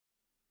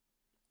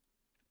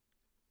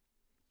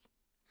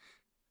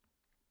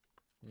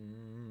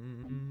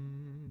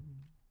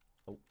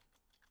Oh,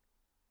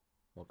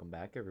 welcome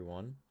back,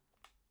 everyone.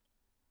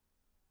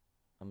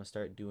 I'm gonna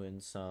start doing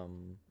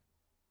some,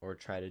 or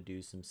try to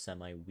do some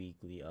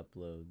semi-weekly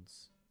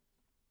uploads.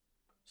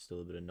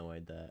 Still a bit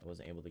annoyed that I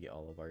wasn't able to get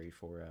all of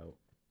RE4 out.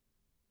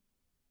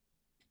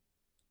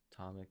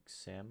 Atomic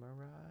Samurai?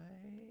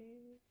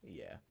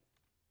 Yeah.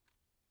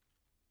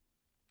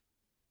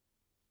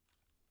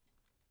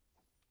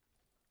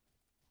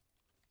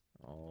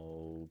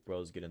 Oh,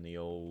 bro's getting the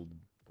old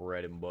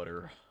bread and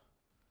butter.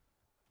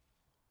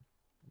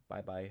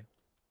 Bye-bye.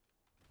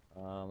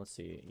 Let's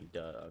see. He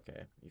does.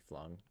 Okay, he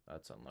flung.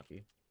 That's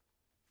unlucky.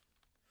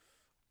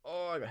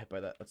 Oh, I got hit by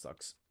that. That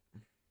sucks.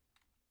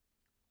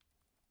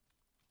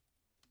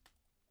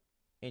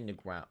 In the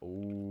ground.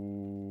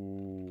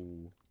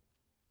 Ooh.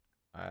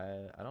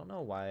 I don't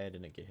know why I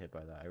didn't get hit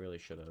by that. I really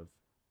should have.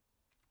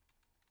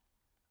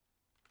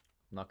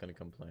 I'm not gonna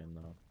complain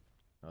though.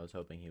 I was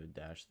hoping he would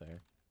dash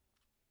there.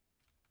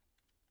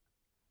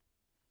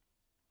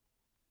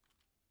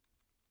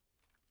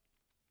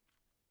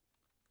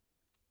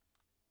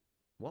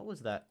 What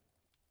was that?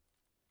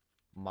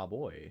 My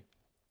boy.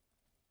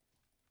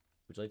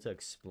 Would you like to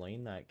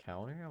explain that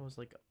counter? I was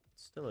like,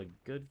 still a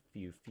good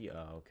few feet.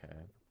 Oh, okay.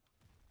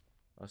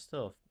 I was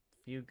still a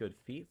few good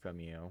feet from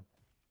you.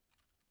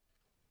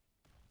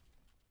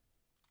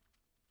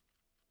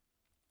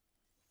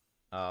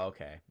 Oh,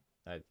 okay.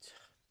 That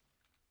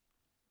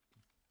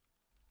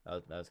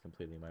was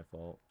completely my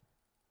fault.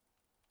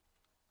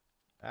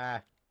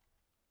 Ah.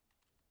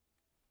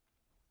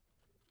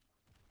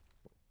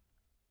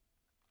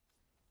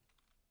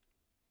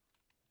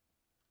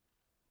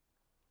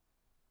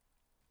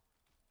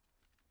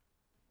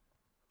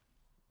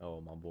 Oh,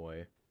 my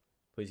boy.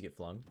 Please get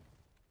flung.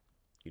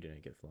 You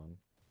didn't get flung.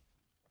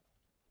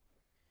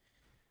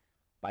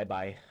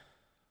 Bye-bye.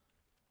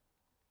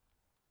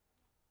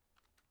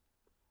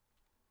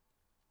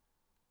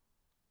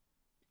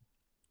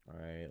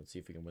 Alright, let's see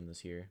if we can win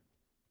this here.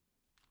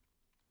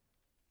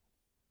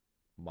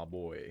 My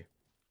boy.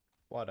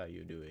 What are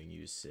you doing,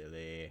 you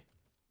silly?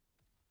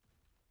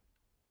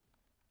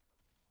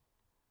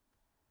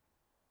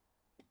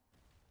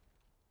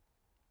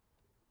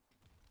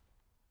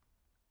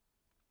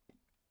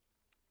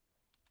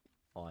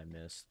 Oh, I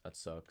missed. That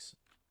sucks.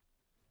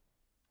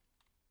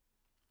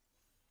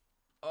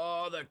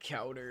 Oh, the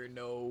counter,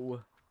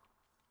 no.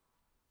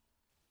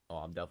 Oh,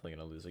 I'm definitely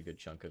gonna lose a good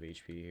chunk of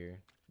HP here.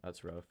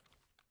 That's rough.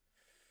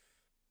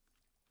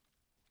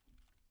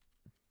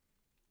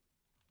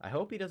 I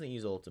hope he doesn't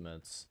use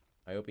ultimates.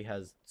 I hope he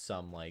has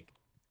some, like,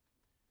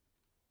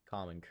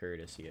 common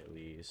courtesy at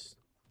least.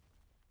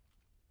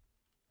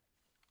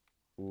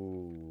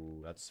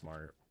 Ooh, that's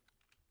smart.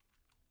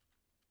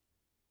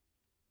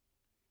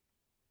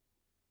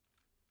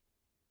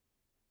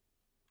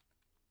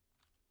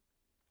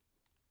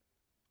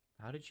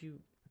 How did you...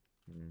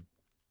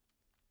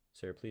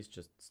 Sir, please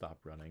just stop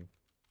running.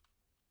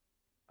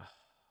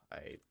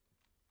 I...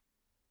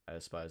 I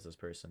despise this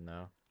person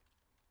now.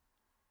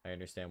 I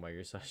understand why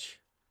you're such...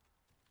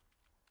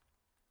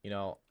 You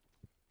know,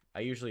 I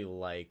usually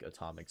like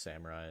Atomic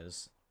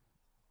Samurais.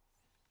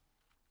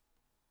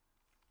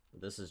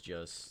 This is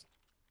just...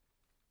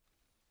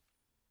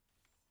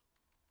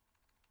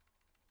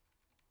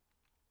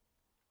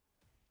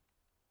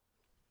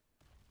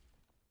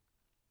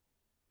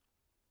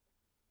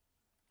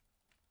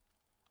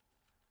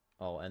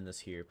 I'll end this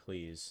here,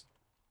 please.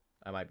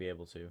 I might be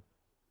able to.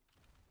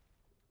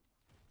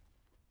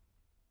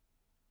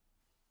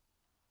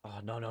 Oh,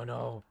 no, no,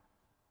 no.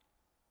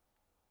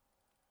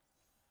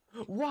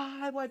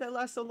 Why? Why'd that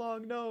last so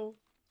long? No.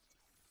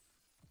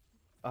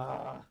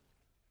 Ah.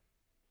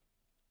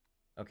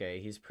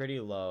 Okay, he's pretty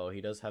low. He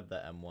does have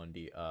the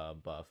M1D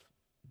buff,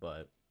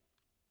 but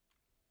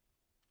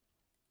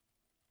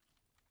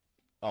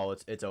oh,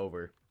 it's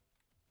over.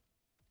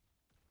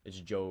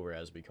 It's Jover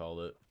as we call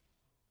it.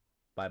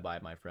 Bye bye,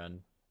 my friend.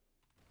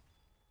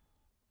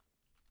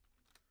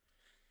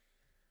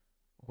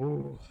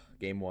 Ooh,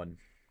 game one.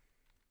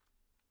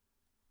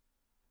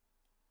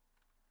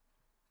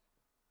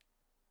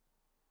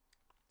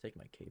 Take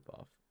my cape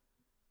off.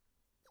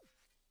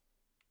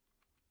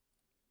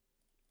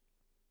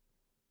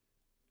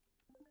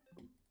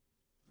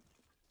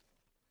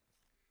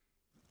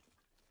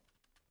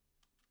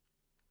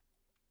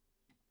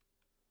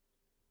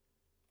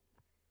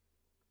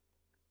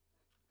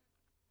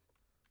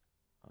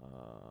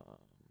 Um,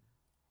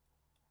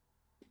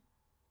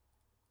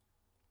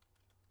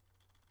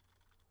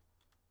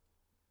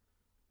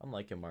 I'm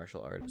liking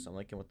martial arts. I'm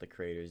liking what the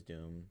creator's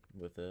doing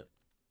with it.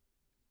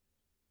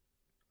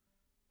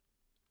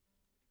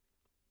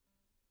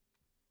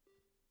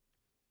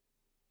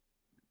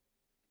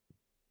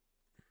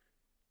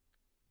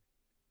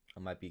 I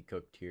might be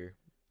cooked here.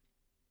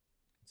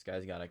 This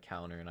guy's got a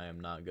counter, and I am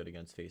not good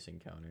against facing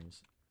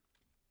counters.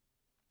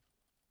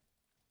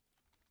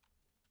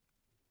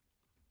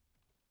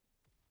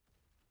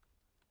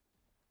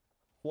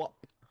 Whoop.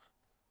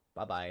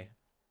 Bye-bye.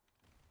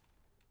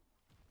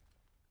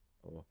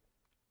 Oh.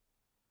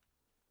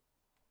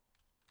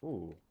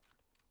 Ooh.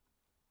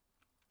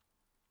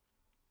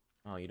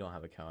 Oh, you don't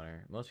have a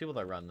counter. Most people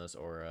that run this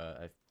aura,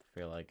 I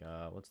feel like,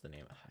 what's the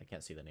name? I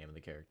can't see the name of the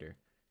character.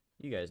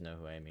 You guys know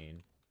who I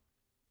mean.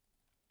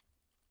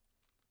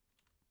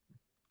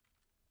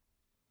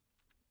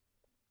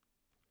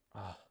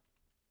 Oh.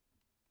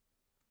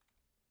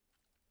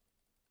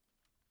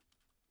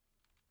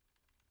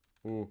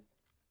 Ooh.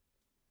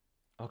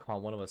 Oh, come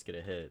on, one of us get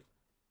a hit.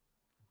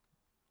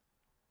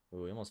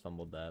 Ooh, we almost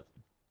fumbled that.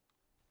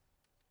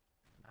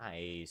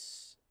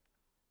 Nice.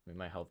 I mean,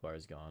 my health bar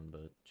is gone,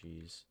 but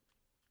jeez.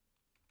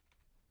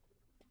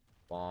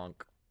 Bonk.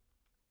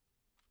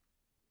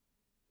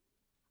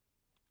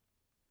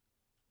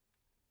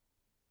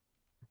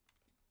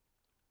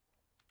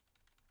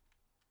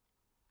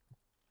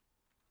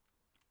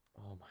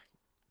 Oh my.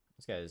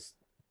 This guy's...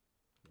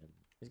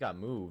 He's got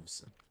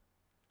moves.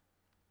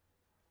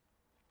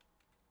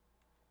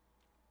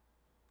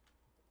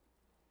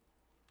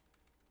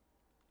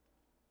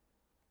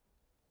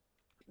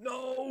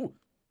 No!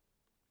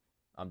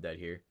 I'm dead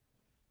here.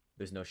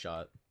 There's no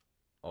shot.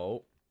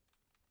 Oh.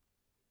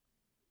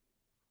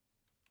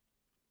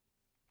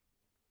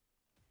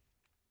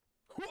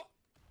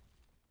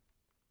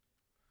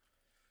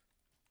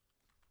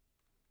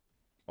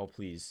 Oh,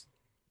 please.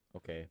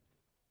 Okay.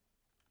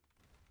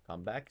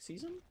 Comeback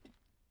season?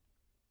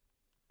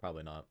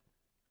 Probably not.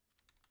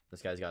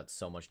 This guy's got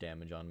so much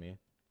damage on me.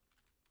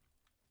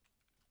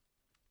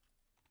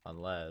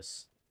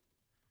 Unless...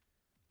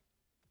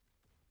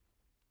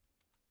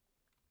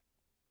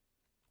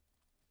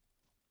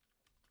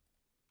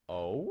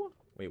 Oh?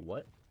 Wait,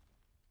 what?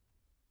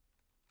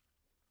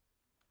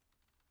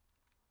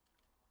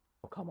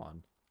 Oh, come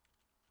on.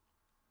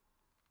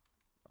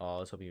 Oh,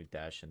 let's hope you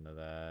dash into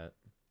that.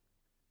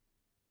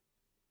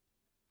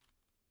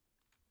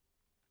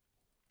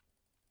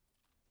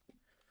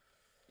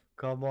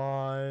 Come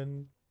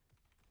on.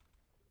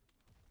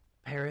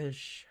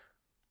 Perish.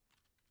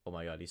 Oh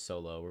my god, he's so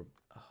low. We're...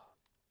 Oh.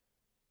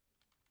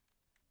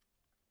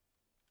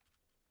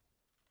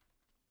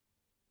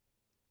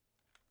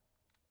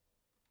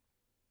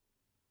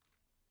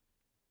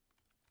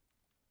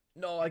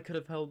 No, I could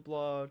have held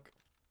block.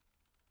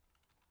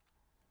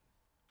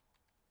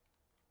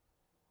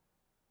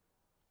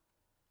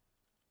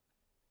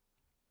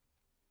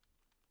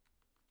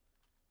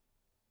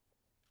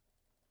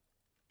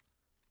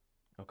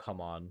 Oh,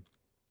 come on.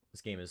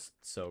 This game is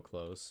so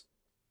close.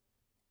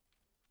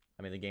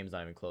 I mean, the game's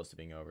not even close to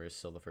being over. It's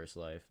still the first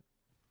life.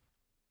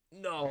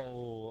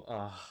 No!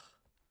 Ugh.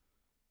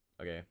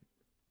 Okay.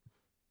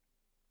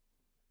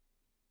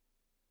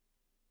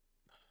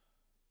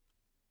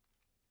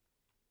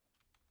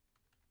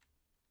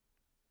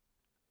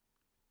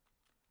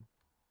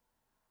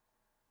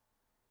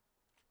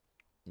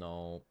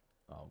 No.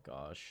 Oh,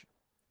 gosh.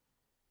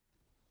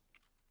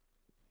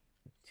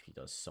 He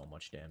does so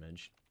much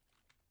damage.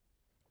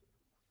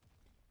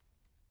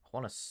 I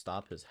want to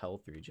stop his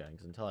health regen,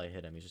 because until I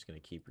hit him, he's just going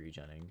to keep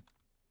regenning.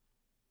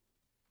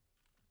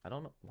 I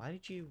don't know. Why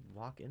did you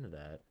walk into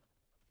that?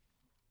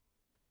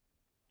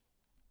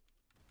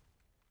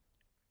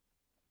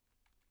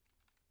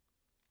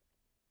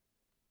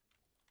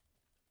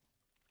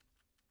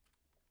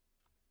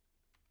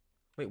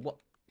 Wait, what?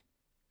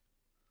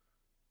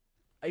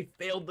 I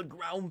failed the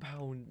ground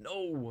pound.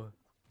 No.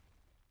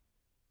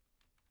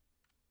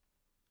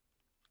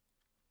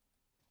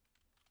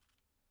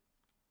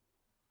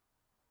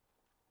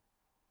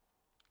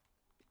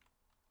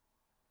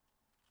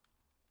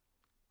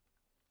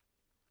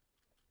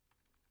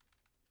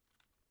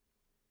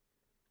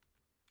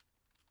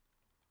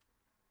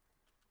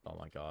 Oh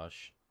my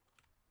gosh.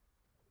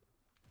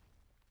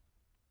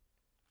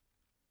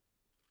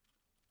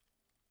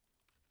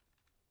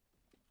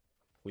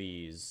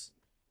 Please.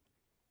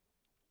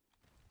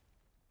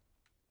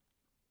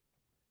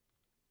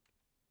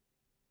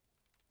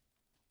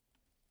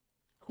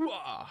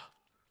 Hooah!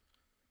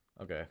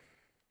 Okay.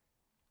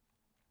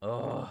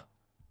 Ugh.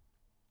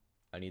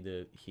 I need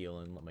to heal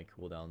and let my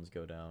cooldowns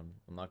go down.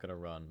 I'm not gonna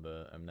run,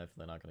 but I'm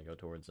definitely not gonna go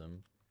towards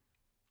him.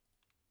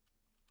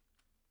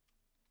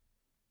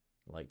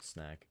 Light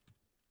snack.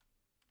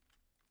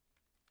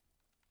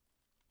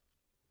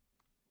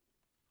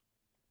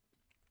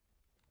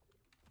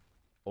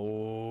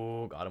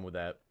 Oh, got him with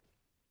that.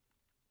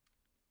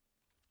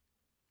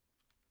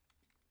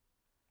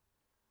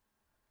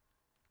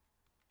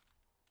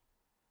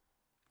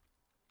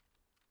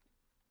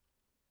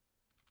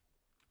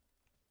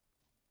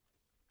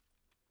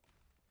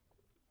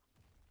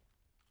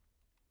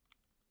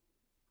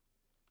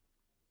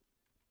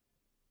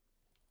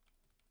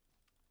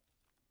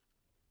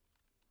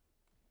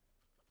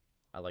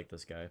 I like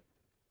this guy.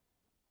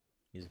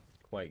 He's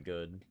quite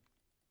good.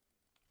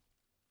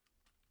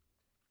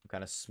 I'm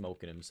kind of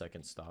smoking him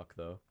second stock,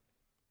 though.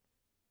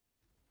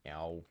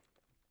 Ow.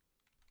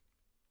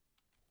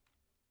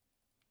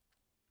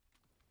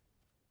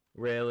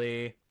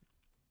 Really?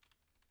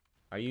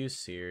 Are you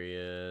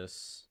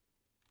serious?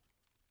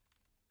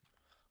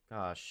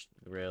 Gosh,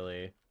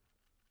 really?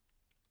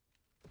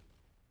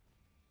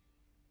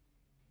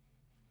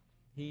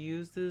 He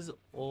used his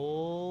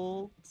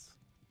ult?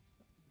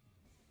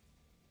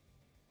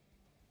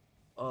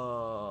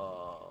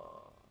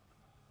 I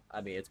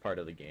mean, it's part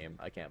of the game.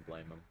 I can't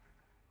blame him.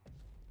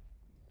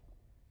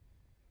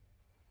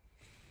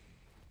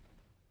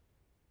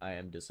 I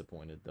am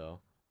disappointed, though.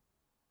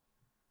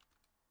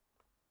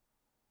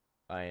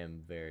 I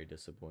am very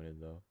disappointed,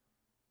 though.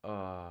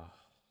 Oh,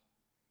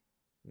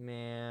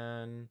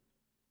 man.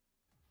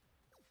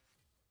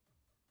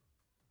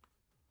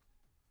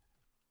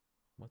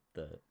 What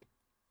the?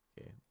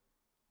 Okay.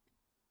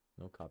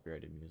 No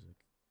copyrighted music.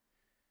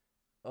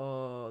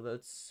 Oh,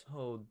 that's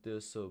so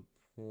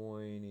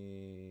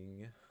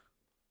disappointing.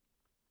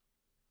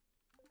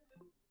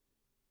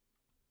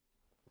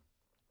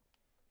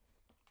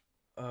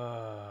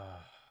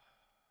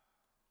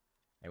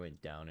 I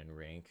went down in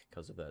rank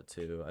because of that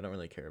too. I don't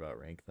really care about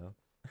rank though.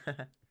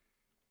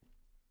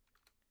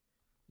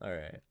 All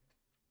right.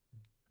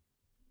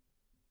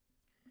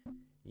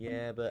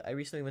 Yeah, but I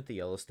recently went to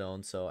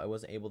Yellowstone, so I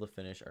wasn't able to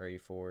finish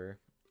RE4,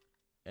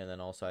 and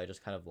then also I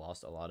just kind of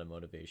lost a lot of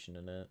motivation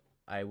in it.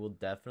 I will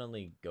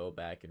definitely go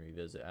back and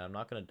revisit. I'm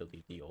not gonna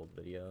delete the old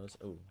videos.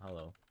 Oh,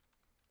 hello.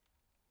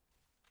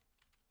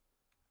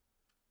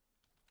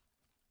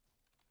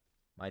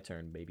 My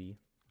turn, baby.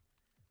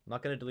 I'm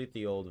not gonna delete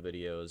the old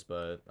videos,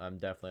 but I'm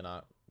definitely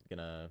not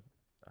gonna.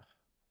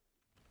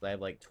 I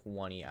have like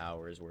 20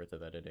 hours worth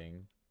of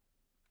editing.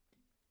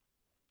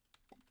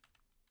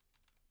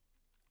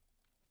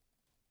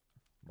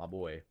 My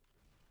boy.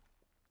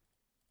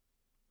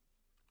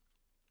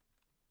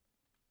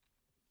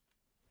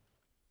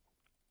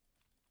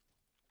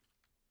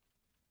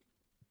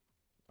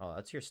 Oh,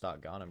 that's your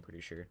stock gone, I'm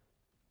pretty sure.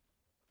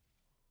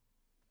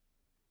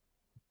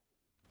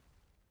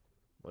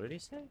 What did he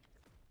say?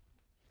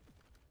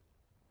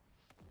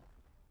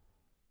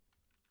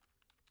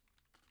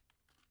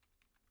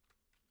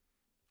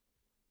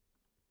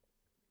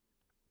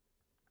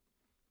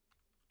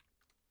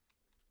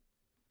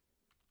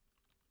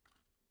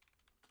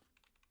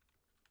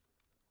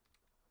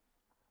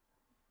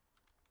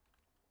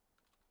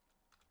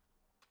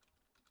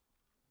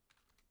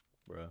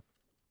 Bruh.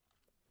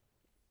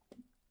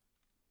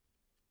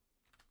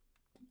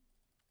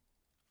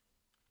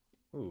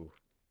 Ooh.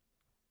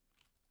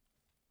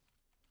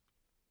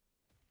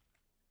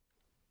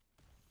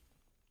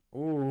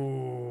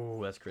 Ooh,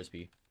 that's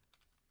crispy.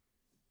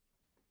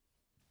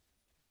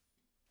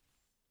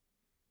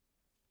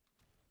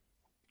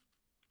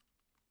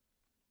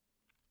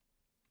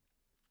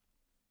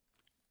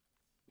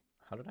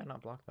 How did I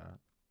not block that?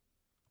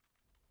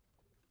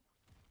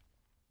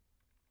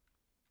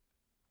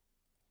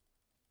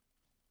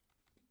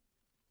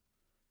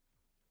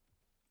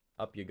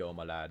 Up you go,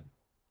 my lad.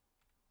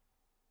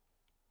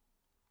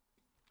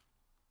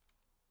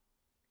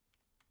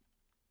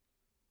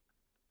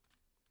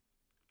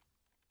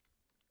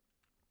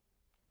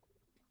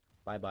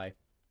 Bye-bye.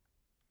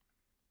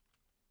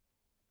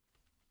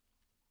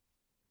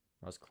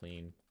 That was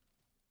clean.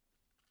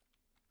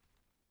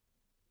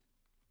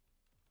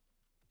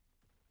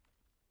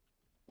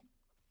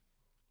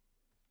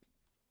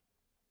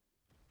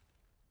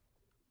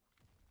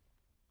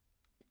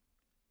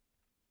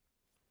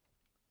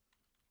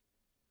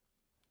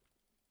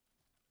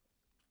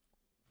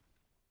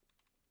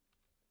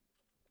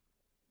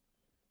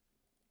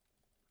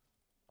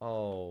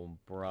 Oh,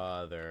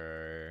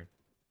 brother.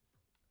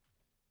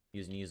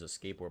 He's gonna use a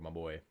skateboard, my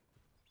boy.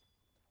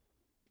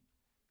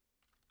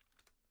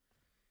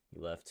 He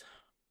left.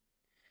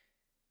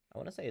 I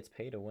want to say it's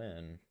pay to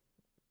win.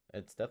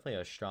 It's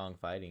definitely a strong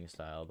fighting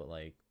style, but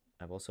like,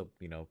 I've also,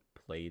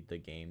 played the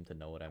game to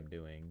know what I'm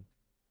doing.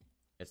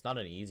 It's not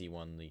an easy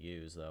one to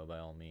use, though, by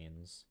all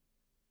means.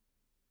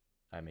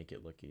 I make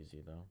it look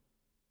easy, though.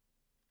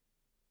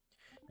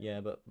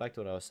 Yeah, but back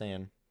to what I was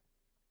saying.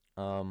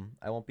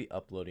 I won't be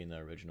uploading the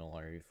original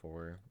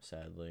RE4,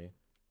 sadly.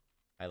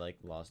 I like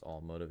lost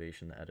all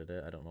motivation to edit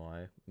it. I don't know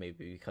why.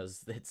 Maybe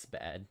because it's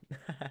bad.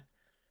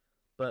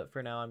 But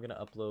for now, I'm gonna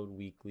upload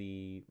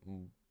weekly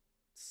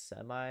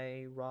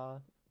semi-raw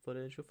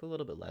footage with a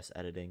little bit less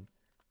editing.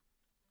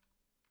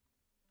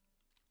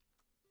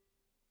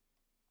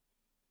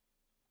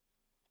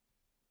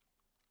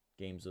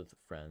 Games with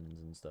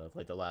friends and stuff,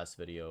 like the last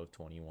video of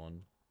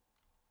 21.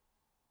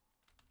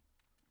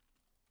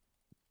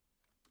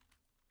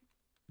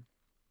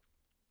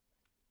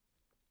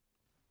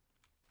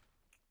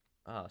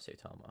 Ah,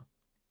 Saitama.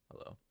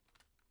 Hello.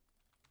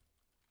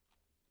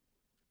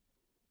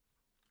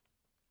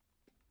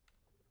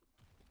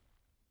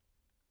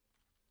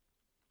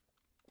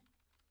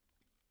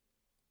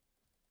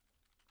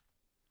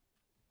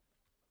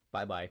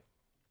 Bye-bye.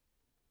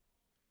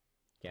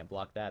 Can't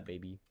block that,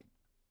 baby.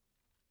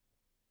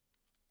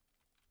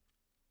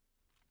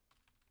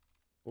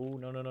 Oh,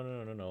 no, no, no,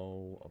 no, no,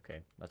 no.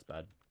 Okay, that's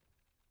bad.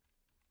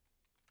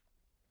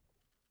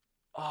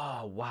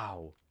 Oh,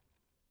 wow.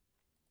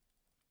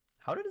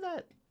 How did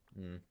that...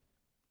 Hmm.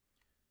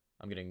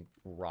 I'm getting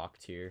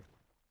rocked here.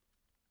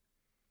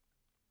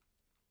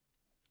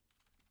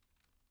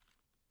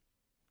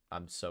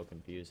 I'm so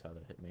confused how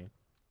that hit me.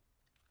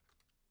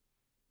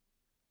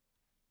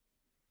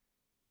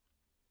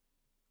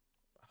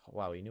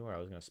 Wow, he knew where I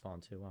was going to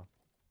spawn too. Wow.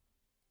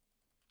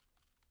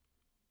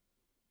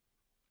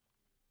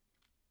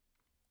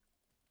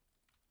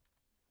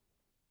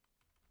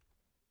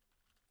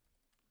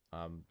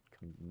 I'm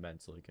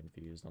mentally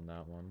confused on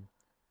that one.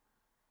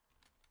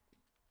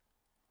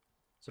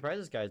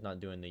 Surprised this guy's not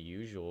doing the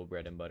usual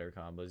bread and butter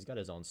combos. He's got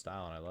his own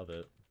style, and I love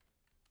it.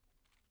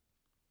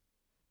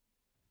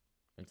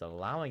 It's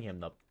allowing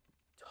him to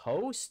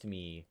toast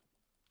me.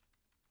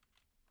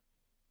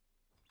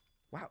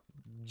 Wow.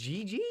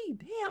 GG.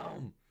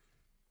 Damn.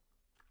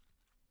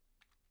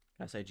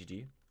 Can I say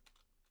GG?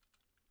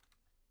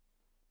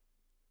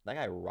 That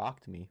guy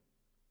rocked me.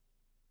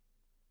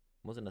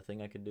 Wasn't a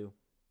thing I could do.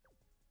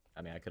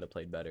 I mean, I could have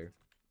played better.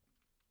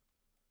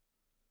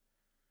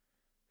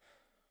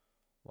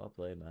 Well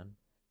played, man.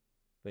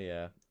 But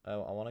yeah, I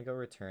want to go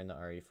return the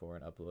RE4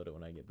 and upload it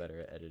when I get better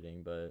at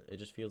editing, but it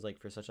just feels like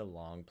for such a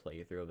long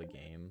playthrough of a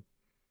game,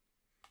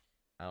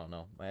 I don't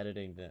know. My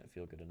editing didn't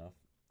feel good enough.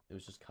 It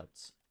was just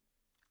cuts.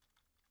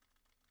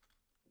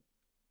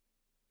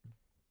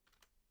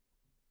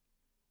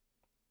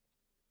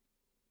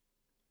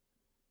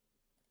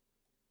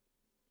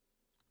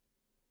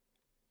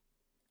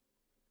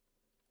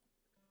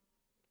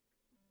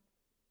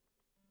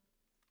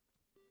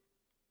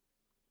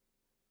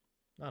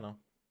 I don't know.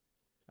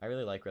 I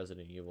really like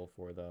Resident Evil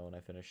 4 though, and I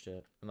finished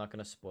it. I'm not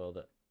gonna spoil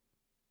it.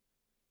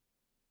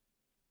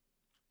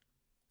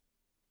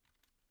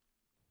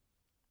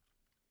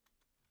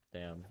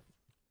 Damn.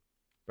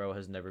 Bro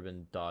has never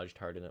been dodged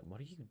hard enough. What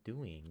are you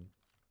doing?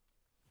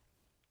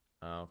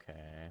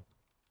 Okay.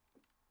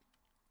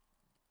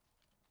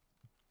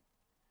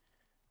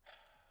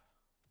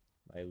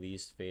 My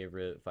least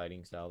favorite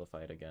fighting style to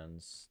fight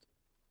against.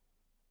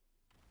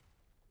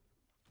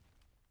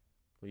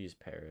 Please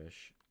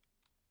perish.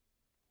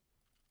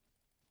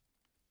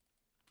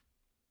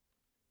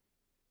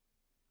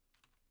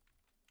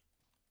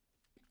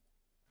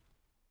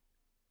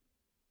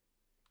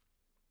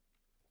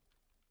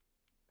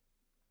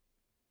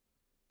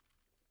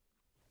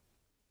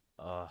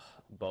 Ugh,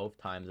 both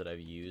times that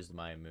I've used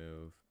my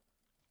move.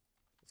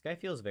 This guy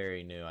feels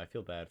very new. I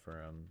feel bad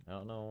for him. I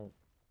don't know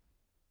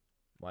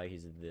why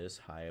he's this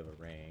high of a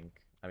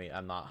rank. I mean,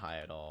 I'm not high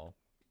at all.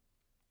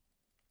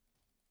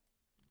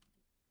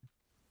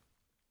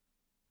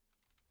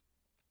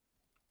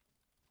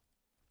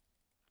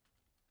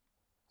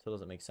 So it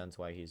doesn't make sense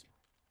why he's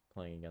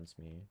playing against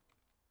me.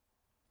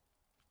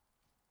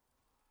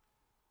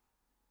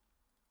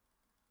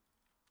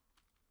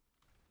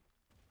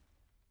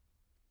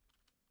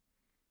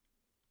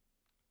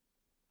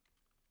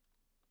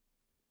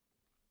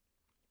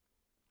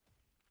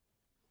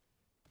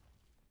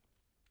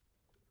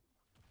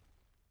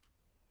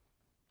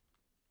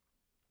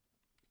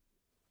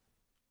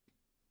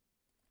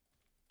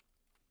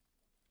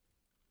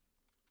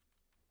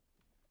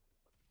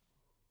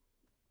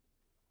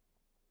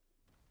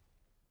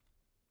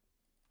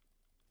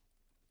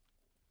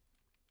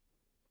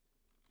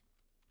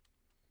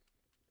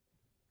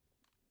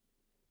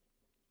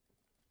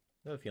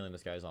 I have a feeling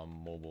this guy's on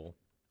mobile.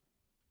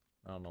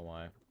 I don't know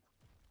why.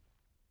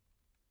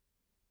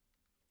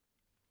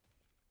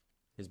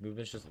 His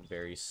movement's just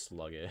very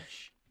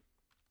sluggish.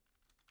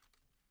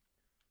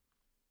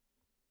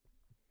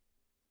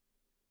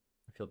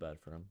 I feel bad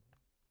for him.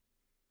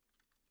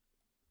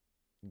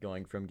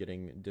 Going from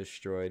getting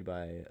destroyed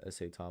by a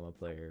Saitama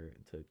player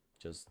to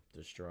just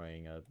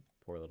destroying a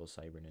poor little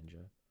cyber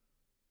ninja.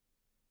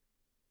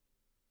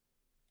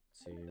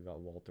 Let's see, we got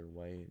Walter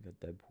White, we got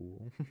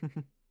Deadpool.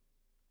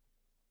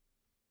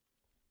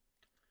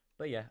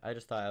 But yeah, I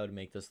just thought I would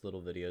make this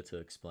little video to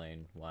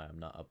explain why I'm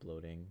not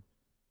uploading.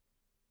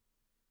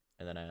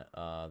 And then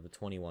the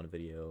 21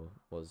 video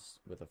was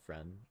with a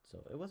friend,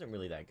 so it wasn't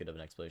really that good of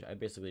an explanation. I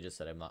basically just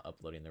said I'm not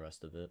uploading the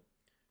rest of it.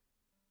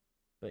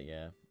 But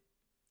yeah,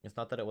 it's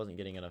not that it wasn't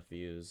getting enough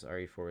views.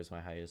 RE4 is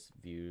my highest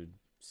viewed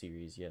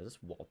series. Yeah, is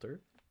this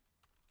Walter?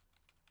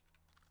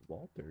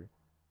 Walter?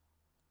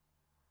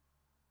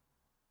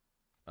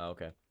 Oh,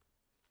 okay.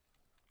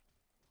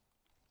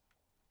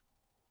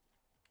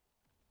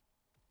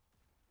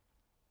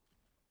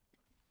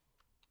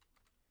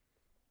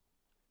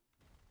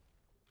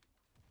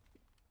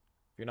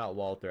 If you're not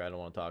Walter, I don't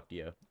want to talk to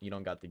you. You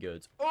don't got the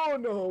goods. Oh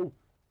no!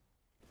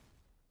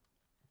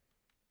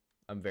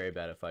 I'm very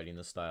bad at fighting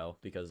this style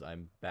because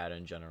I'm bad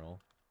in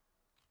general.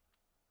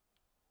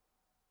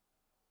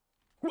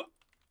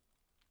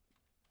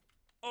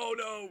 Oh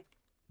no!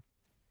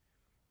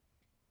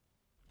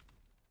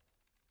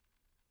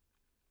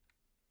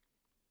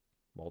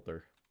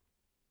 Walter.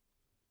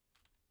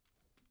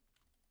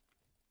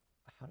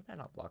 How did I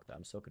not block that?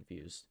 I'm so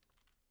confused.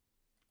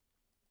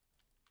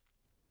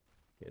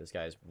 Okay, this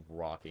guy's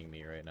rocking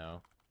me right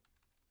now.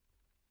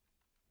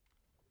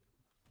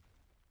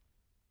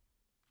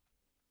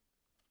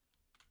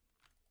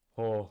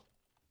 Oh.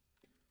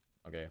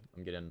 Okay,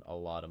 I'm getting a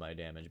lot of my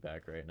damage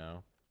back right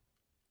now.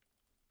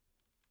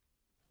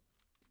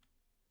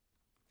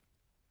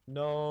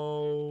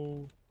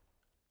 No.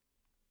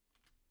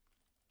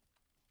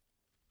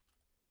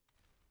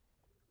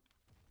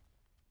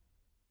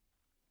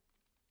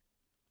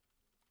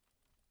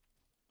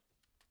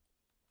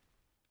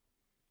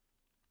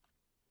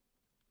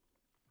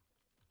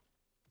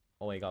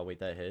 Oh my god, wait,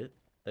 that hit?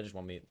 That just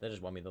won me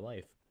the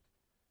life.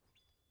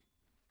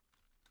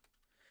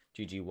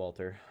 GG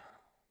Walter.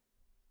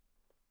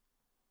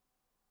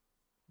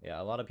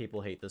 Yeah, a lot of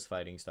people hate this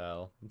fighting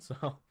style,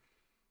 so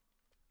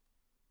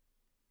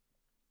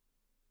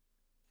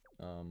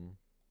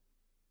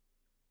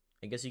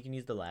I guess you can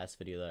use the last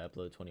video that I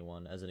uploaded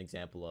 21 as an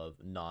example of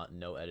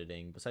no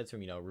editing, besides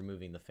from, you know,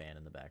 removing the fan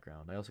in the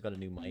background. I also got a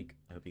new mic.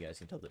 I hope you guys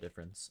can tell the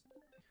difference.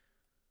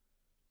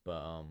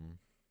 But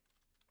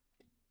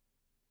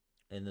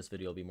in this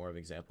video will be more of an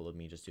example of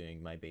me just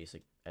doing my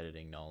basic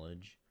editing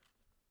knowledge.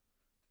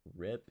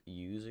 RIP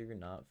user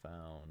not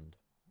found.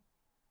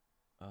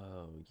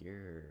 Oh,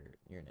 you're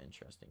an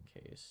interesting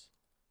case.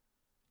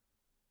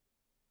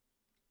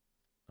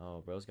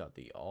 Oh, bro's got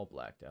the all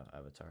blacked out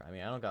avatar. I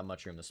mean, I don't got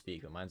much room to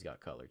speak, but mine's got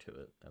color to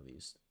it, at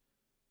least.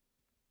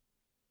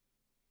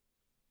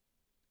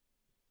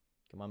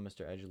 Come on,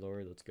 Mr.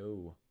 Edgelord, let's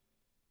go.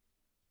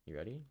 You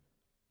ready?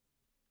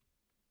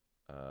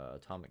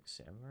 Atomic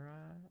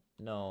Samurai?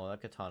 No,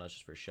 that katana's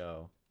just for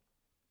show.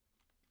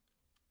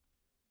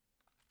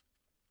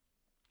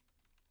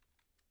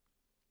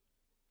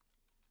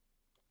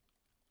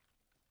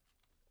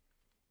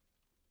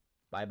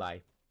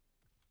 Bye-bye.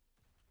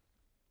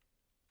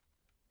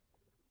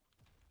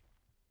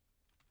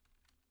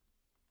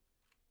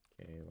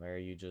 Okay, why are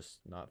you just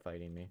not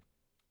fighting me?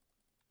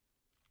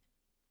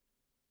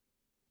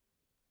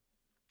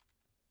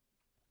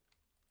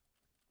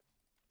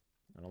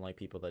 I don't like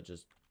people that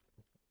just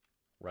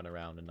run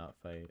around and not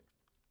fight.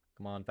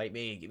 Come on, fight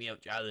me. Give me a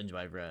challenge,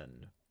 my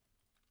friend.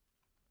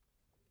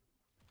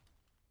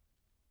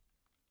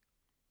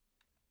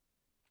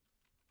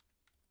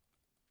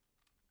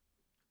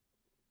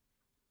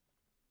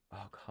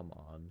 Oh, come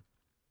on.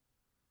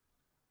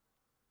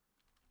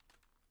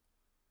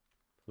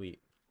 Please.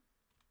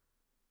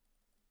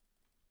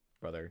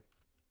 Brother.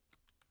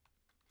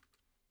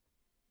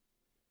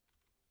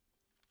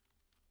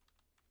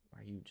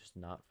 Why are you just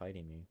not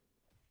fighting me?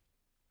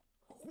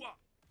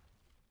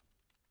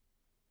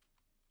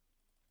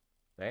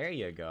 There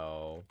you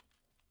go.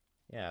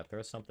 Yeah,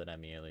 throw something at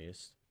me at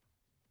least.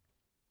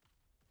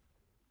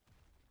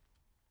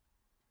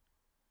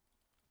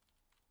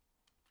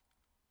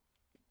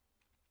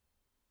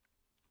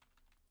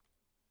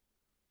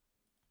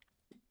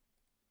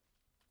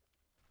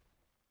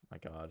 My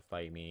god,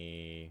 fight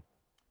me.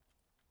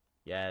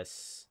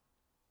 Yes.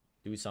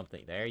 Do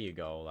something. There you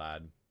go,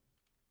 lad.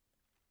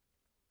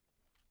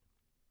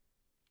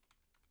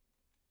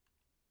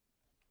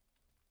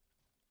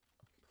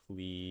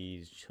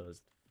 Please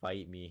just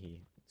fight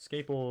me.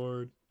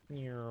 Skateboard.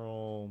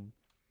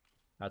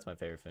 That's my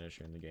favorite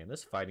finisher in the game.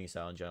 This fighting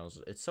style in general,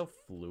 it's so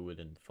fluid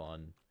and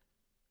fun.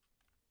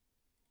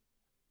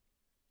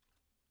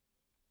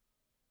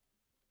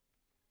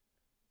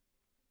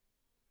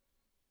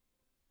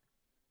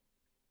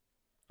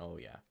 Oh,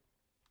 yeah.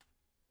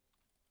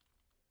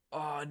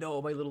 Oh,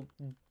 no, my little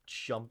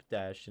jump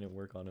dash didn't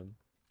work on him.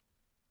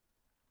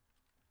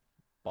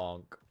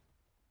 Bonk.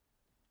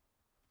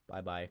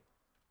 Bye-bye,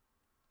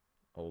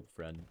 old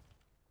friend.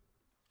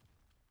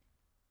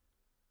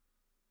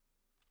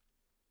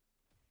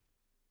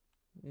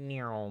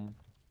 Meow.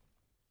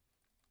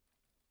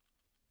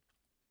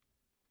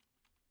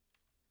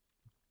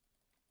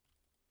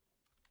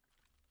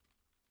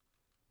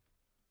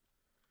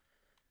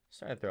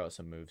 Starting to throw out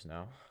some moves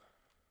now.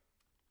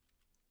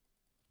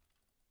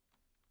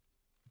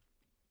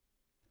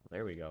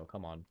 There we go.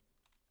 Come on.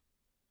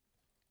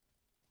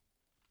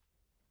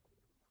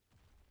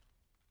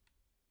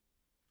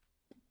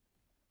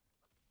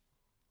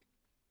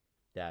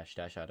 Dash,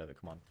 dash out of it.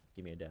 Come on.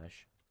 Give me a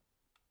dash.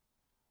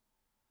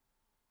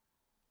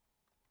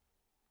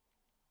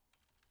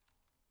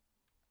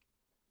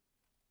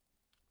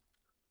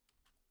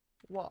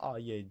 What are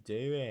you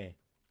doing?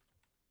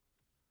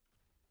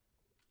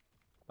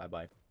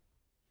 Bye-bye.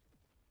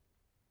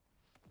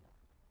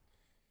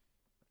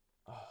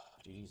 Oh,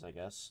 GG's, I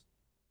guess.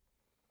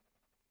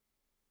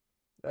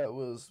 That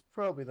was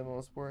probably the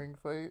most boring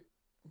fight.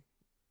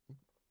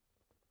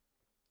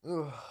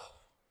 Ugh.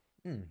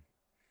 A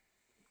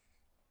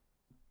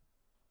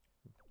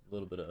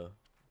little bit of...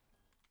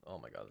 Oh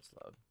my god, that's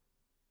loud.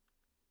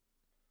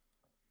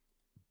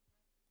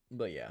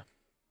 But yeah.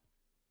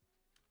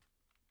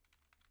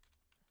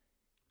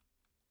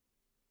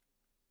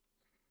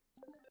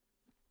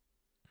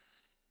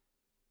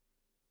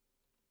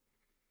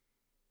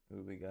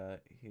 Who we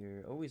got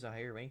here? Oh, he's a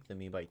higher rank than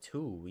me by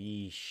 2.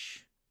 Weesh.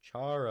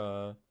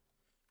 Chara.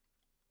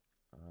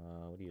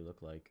 What do you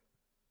look like?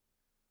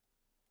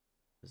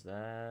 Is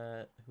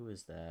that... Who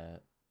is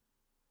that?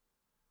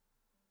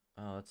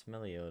 Oh, it's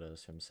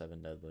Meliodas from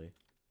Seven Deadly.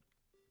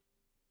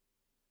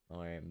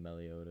 Alright,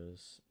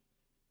 Meliodas.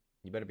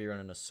 You better be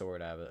running a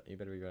sword abbot. You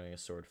better be running a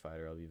sword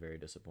fighter. I'll be very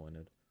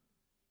disappointed.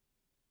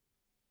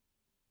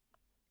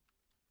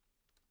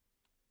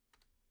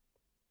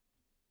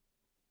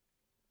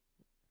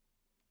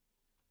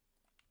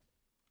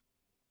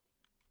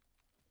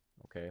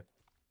 Okay.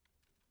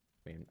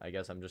 I mean, I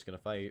guess I'm just gonna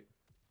fight.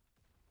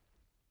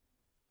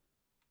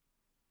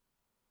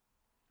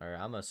 Alright,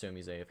 I'm gonna assume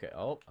he's AFK.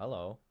 Oh,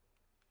 hello.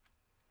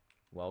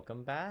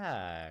 Welcome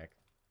back.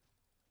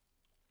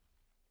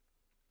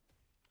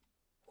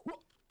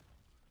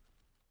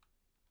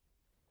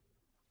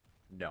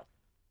 No.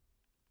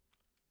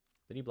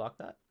 Did he block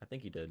that? I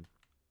think he did.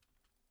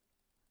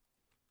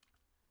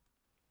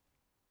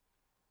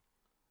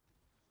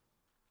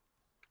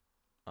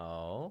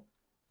 Oh.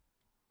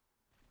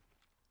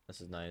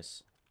 This is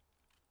nice.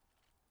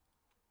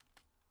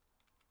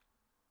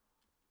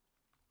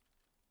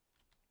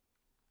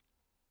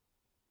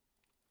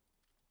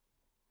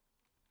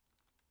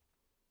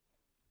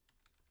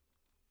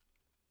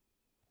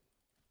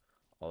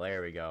 Oh,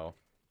 there we go.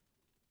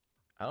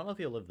 I don't know if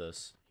he'll live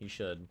this. He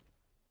should.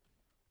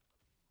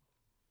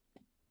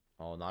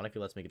 Oh, not if he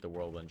lets me get the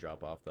whirlwind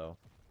drop off, though.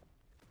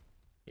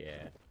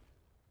 Yeah.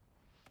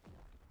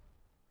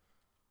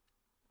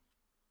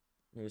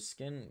 Your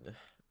skin...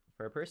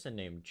 For a person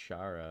named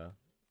Chara...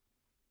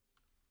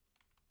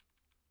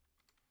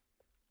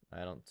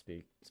 I don't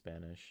speak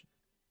Spanish.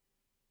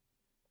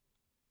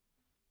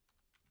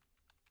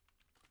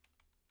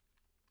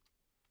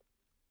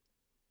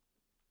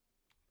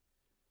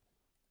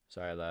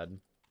 Sorry, lad.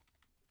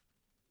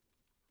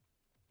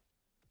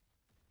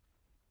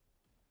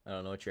 I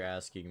don't know what you're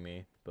asking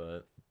me,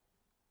 but...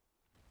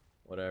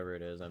 Whatever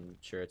it is, I'm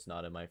sure it's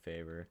not in my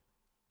favor.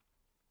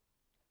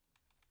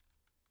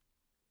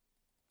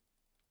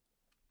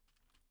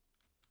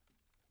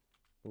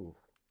 Ooh.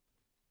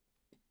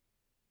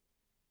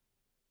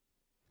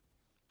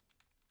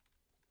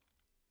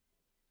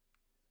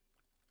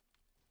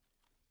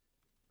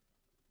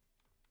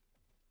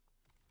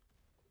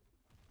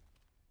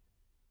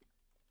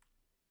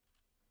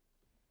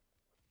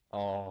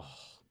 Oh.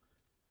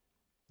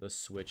 The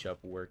switch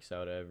up works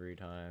out every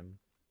time.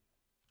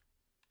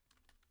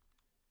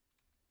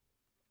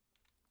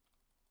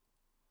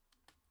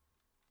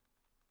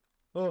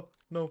 Oh,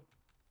 no.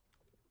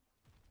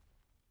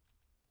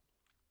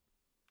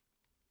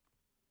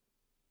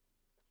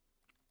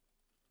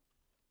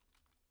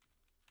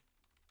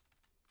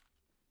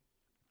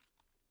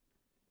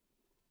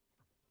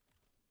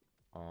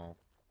 Oh.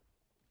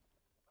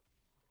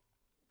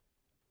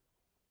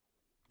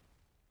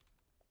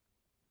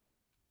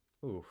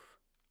 Oof.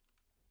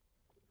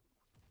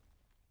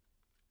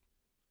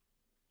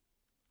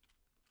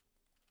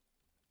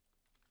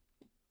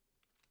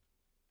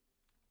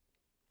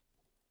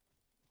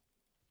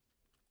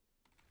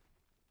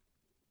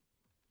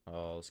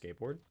 Oh,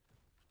 skateboard?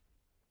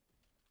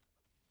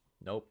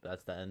 Nope,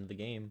 that's the end of the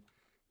game.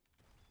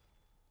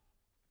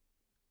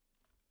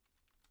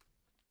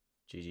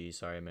 GG,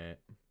 sorry, mate.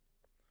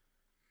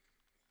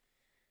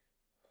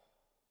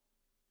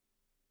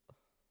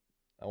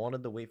 I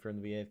wanted to wait for him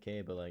to be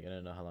AFK, but like I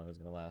didn't know how long it was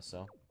gonna last,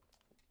 so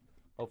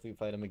hopefully we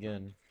fight him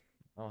again.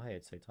 Oh hey,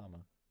 it's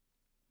Saitama.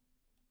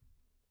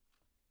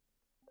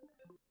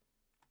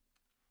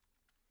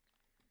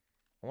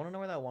 I want to know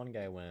where that one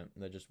guy went.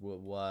 That just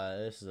what?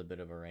 This is a bit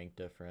of a rank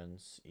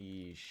difference.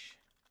 Eesh.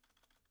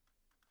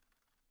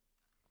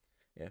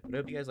 Yeah, but I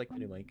hope you guys like the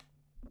new mic.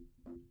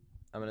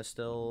 I'm gonna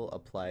still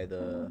apply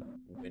the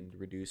wind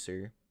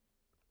reducer.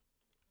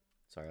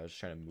 Sorry, I was just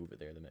trying to move it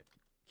there. The mic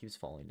keeps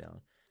falling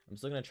down. I'm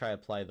still gonna try to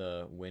apply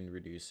the wind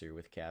reducer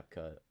with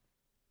CapCut,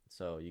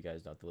 so you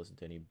guys don't have to listen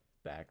to any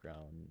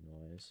background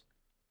noise.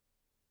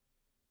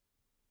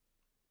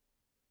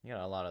 You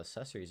got a lot of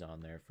accessories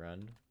on there,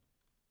 friend.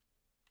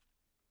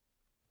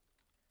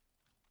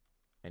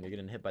 And you're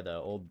getting hit by the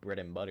old bread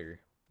and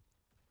butter.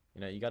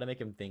 You know, you gotta make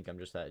him think I'm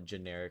just that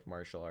generic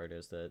martial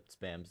artist that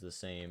spams the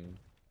same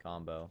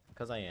combo.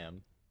 Because I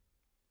am.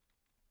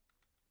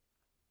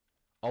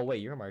 Oh,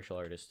 wait, you're a martial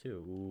artist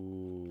too.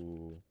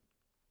 Ooh.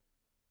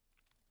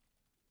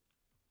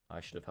 I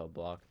should have held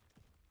block.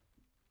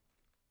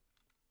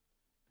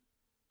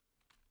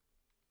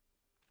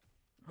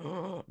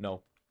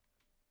 No.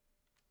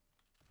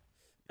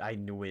 I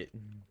knew it.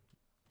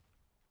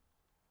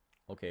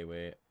 Okay,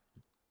 wait.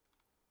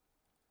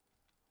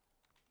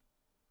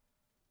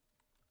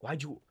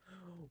 Why'd you...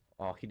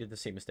 Oh, he did the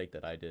same mistake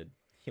that I did.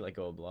 He let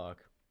go of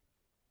block.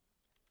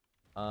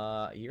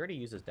 He already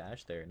used his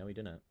dash there. No, he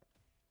didn't.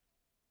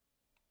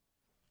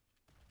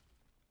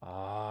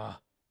 Ah.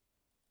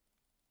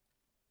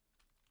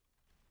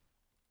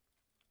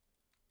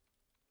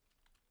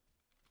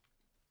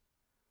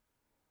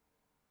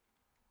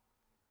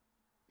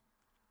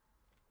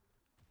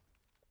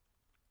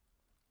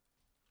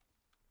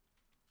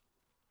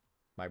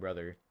 My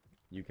brother,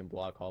 you can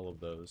block all of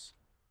those.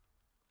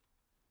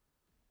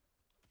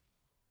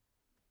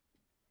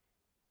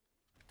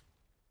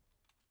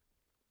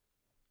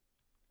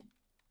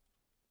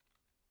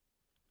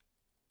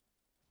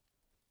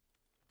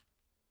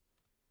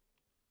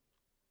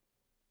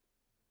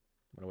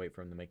 I'm gonna wait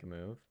for him to make a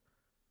move.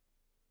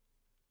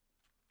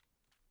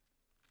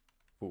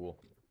 Fool.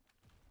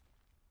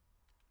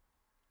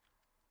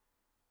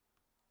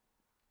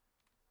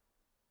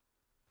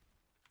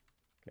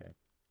 Okay.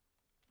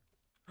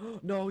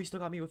 No, he still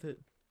got me with it.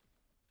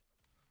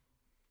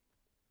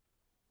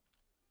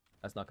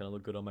 That's not gonna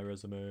look good on my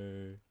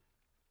resume.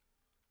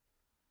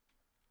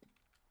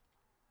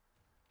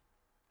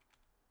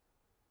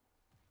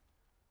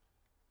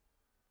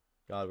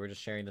 God, we're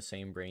just sharing the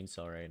same brain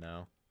cell right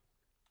now.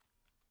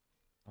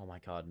 Oh my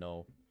god,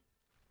 no.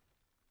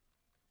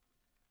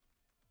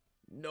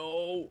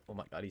 No! Oh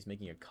my god, he's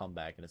making a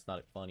comeback and it's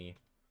not funny.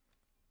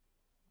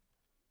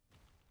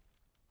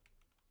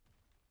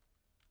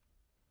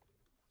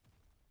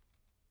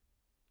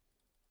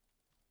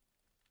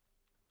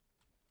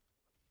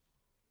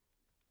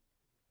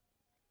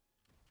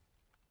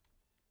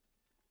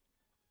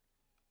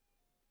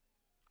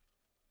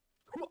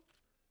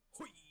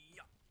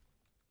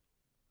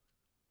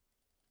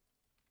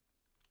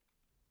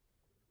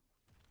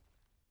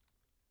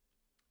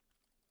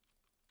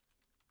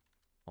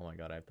 Oh my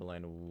god, I have to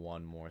land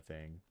one more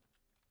thing.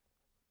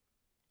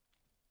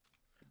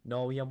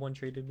 No, he one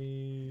traded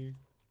me.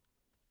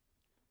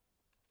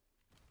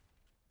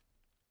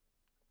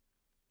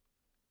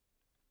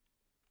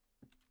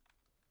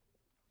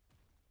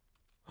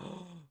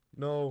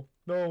 No,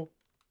 no.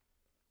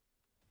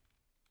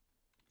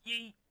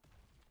 Yeet.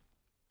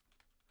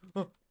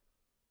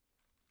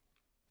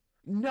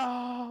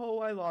 No,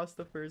 I lost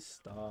the first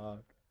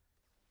stock.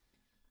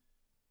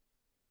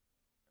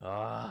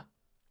 Ah.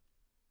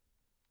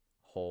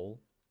 Hole.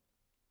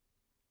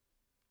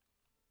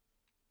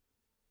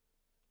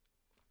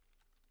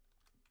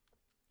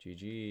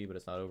 GG, but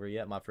it's not over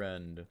yet, my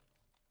friend.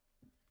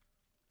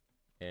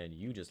 And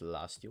you just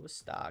lost your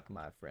stock,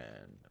 my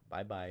friend.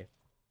 Bye-bye.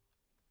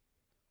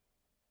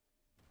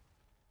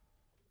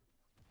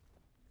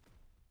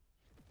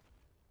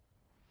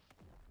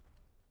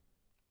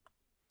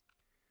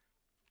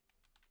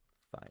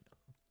 Fine.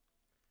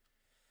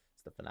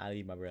 It's the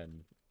finale, my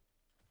friend.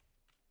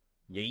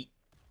 Yeet.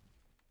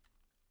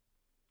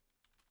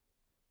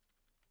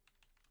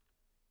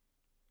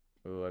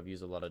 Oh, I've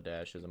used a lot of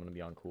dashes. I'm gonna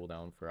be on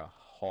cooldown for a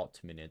hot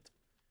minute.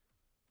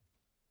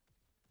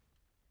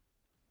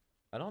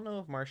 I don't know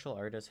if martial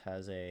artist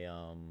has a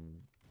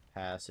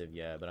passive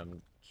yet, but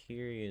I'm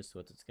curious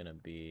what it's gonna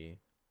be.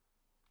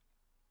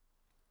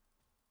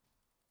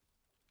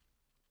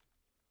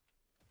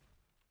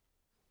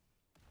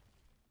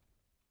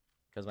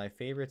 Because my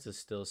favorites is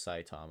still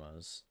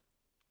Saitama's.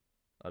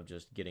 Of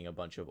just getting a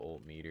bunch of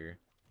ult meter.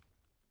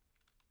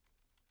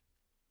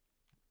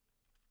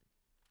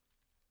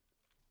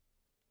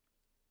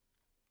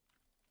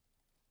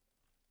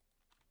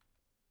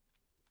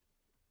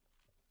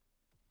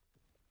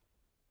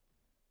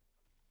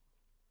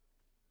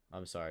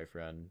 I'm sorry,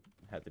 friend.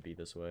 Had to be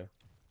this way.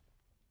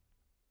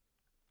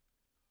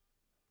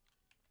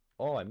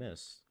 Oh, I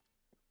missed.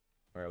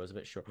 Or I was a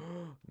bit short.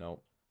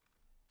 No.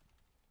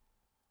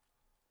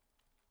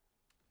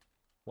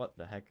 What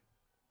the heck?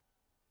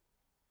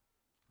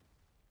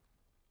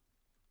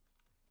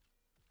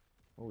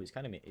 Oh, he's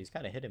kind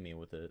of hitting me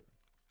with it.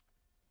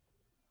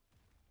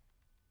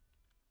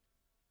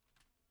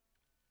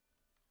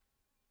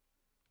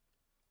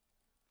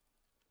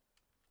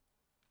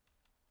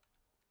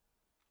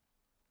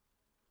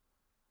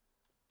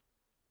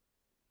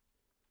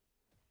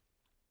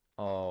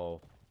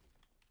 Oh.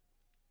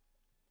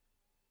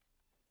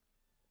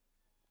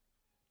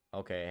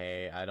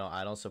 Okay, hey, I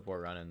don't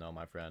support running though,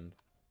 my friend.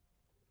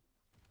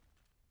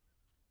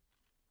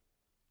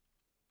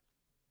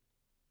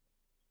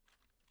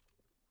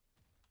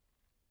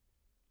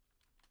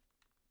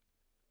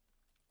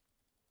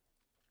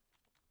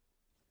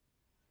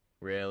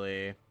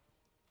 Really?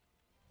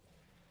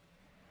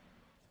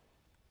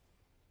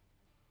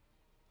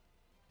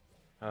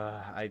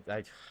 I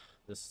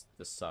this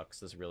sucks.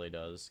 This really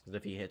does. Because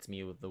if he hits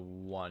me with the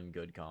one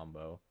good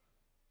combo.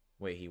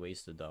 Wait, he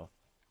wasted though.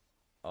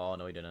 Oh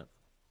no, he didn't.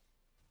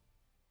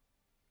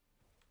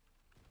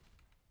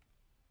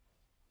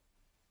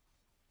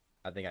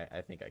 I think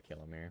I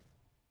kill him here.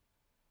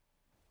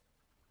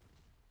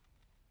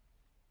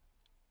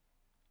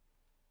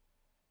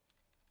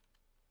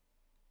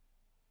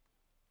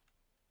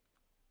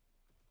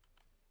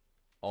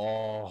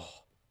 Oh,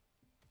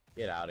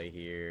 get out of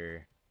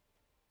here.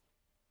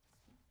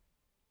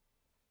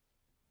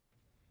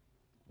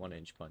 1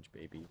 inch punch,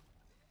 baby.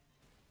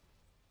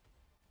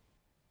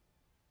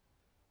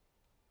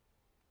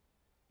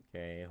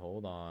 Okay,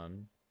 hold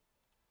on.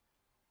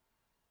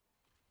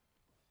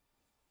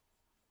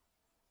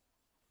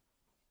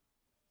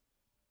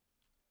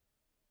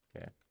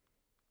 Okay.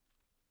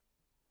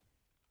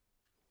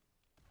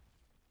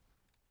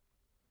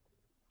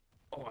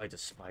 Oh, I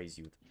despise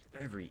you with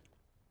every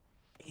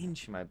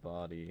inch of my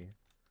body.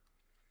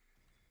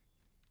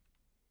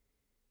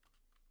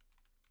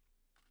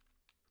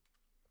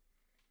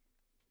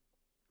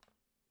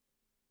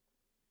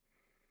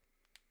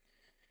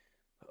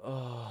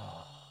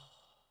 Oh.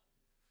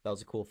 That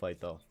was a cool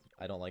fight, though.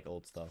 I don't like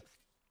old stuff.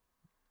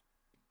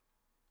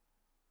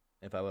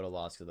 If I would have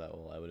lost to that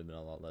ult, I would have been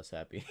a lot less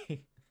happy.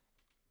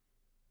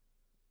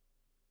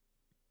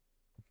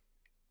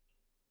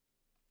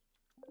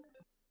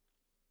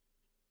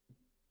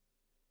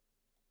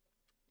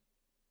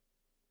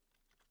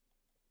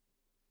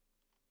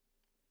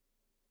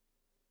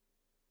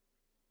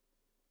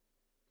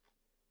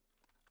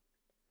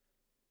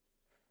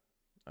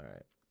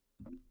 Alright.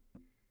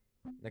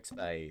 Next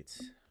fight.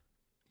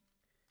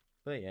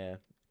 But yeah,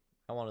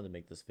 I wanted to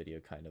make this video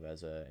kind of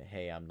as a,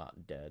 hey, I'm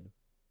not dead.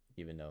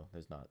 Even though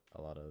there's not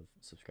a lot of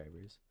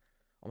subscribers.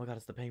 Oh my god,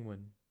 it's the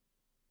penguin.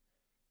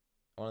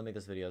 I want to make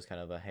this video as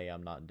kind of a, hey,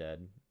 I'm not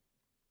dead.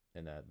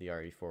 And that the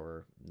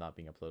RE4 not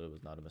being uploaded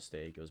was not a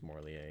mistake. It was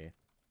morely a,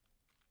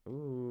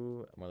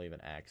 morely of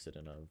an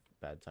accident of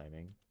bad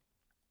timing.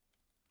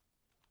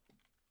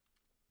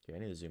 Okay, I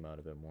need to zoom out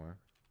a bit more.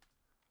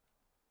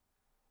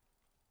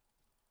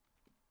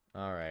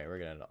 Alright, we're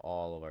getting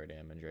all of our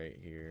damage right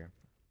here.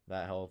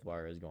 That health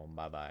bar is going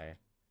bye-bye.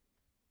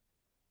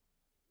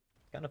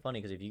 It's kind of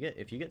funny because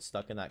if you get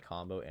stuck in that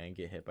combo and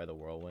get hit by the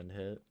whirlwind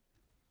hit,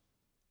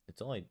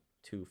 it's only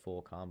 2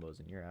 full combos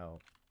and you're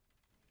out.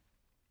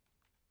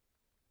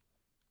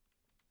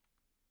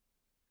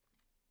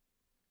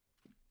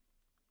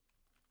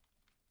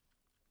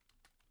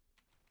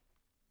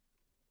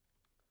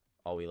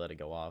 Oh, we let it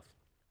go off.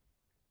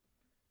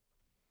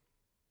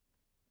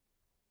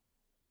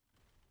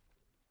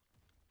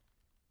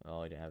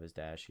 Oh, he didn't have his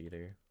dash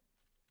either.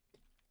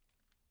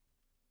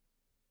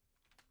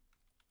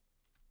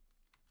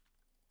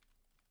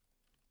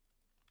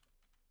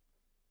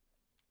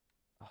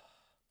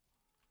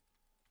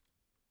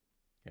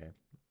 Okay.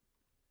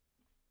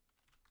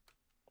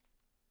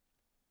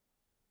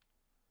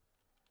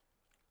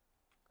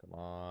 Come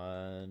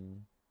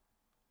on.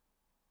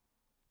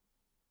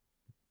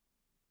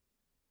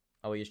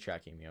 Oh, he's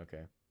tracking me.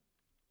 Okay.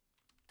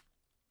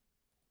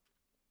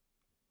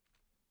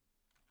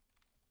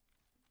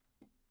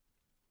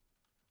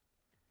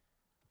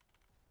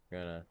 We're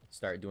gonna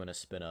start doing a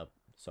spin up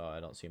so I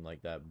don't seem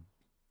like that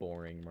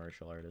boring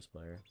martial artist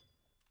player.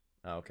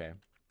 Oh, okay.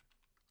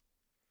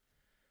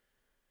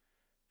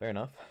 Fair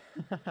enough.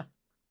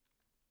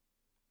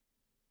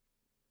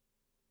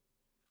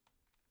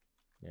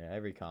 Yeah,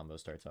 every combo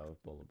starts out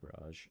with Bullet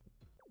Barrage.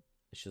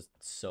 It's just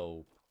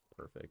so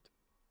perfect.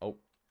 Oh.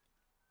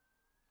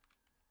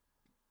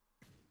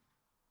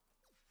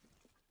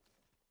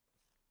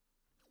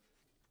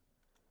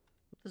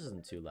 This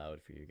isn't too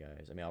loud for you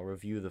guys. I mean, I'll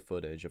review the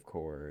footage, of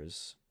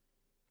course.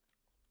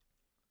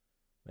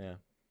 Yeah.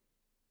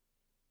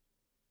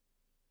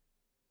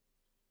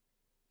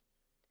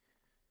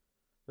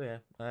 But yeah,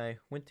 I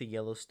went to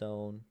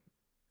Yellowstone.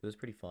 It was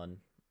pretty fun.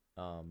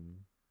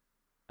 Um,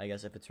 I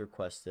guess if it's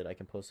requested, I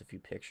can post a few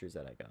pictures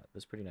that I got. It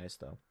was pretty nice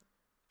though.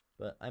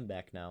 But I'm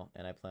back now,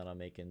 and I plan on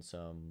making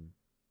some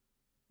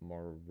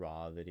more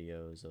raw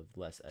videos of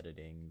less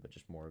editing, but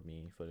just more of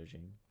me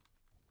footaging.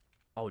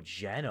 Oh,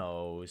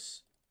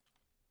 Genos!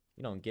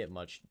 You don't get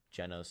much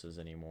Genoses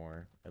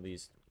anymore, at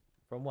least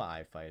from what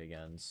I fight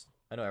against.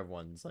 I know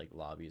everyone's like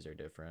lobbies are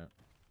different.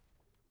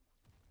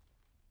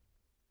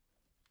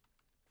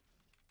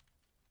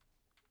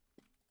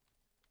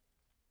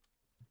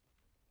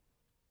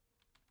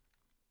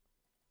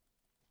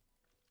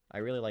 I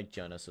really like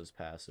Genos's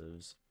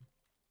passives.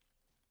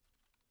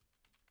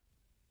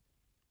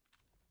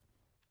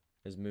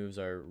 His moves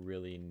are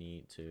really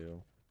neat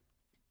too.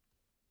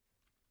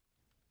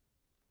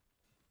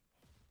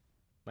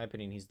 In my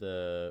opinion, he's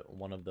the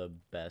one of the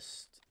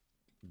best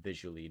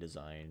visually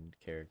designed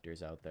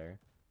characters out there.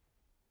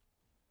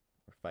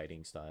 Or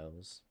fighting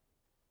styles.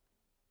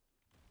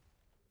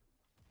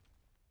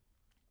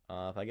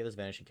 If I get this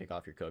vanishing kick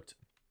off, you're cooked.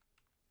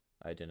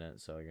 I didn't,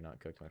 so you're not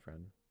cooked, my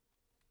friend.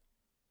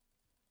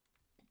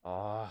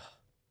 Ah.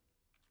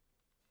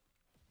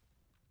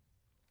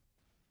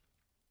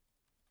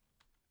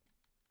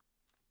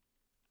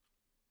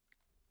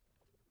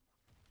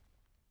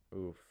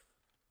 Oof.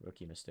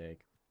 Rookie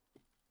mistake.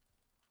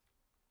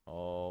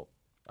 Oh,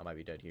 I might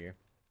be dead here.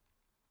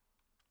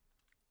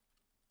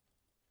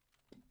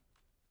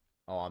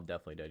 Oh, I'm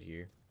definitely dead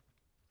here.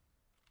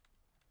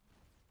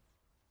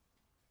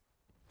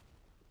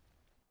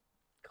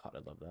 God, I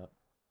love that.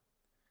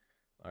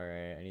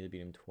 Alright, I need to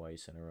beat him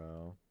twice in a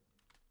row.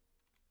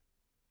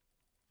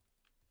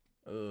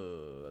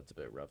 Oh, that's a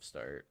bit rough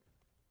start.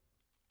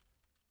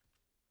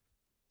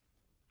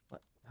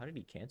 What? How did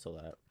he cancel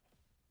that?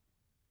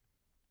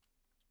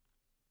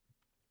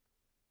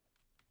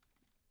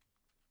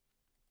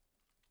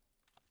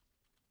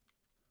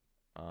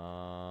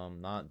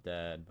 Not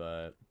dead,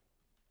 but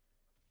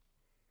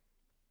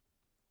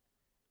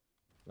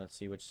let's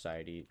see which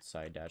side he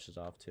side dashes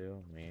off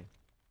to. Me.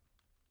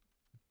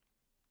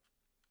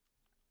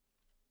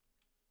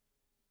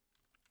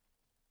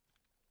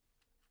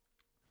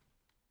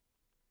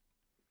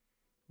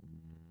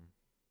 Mm.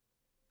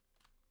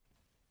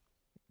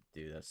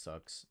 Dude, that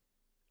sucks.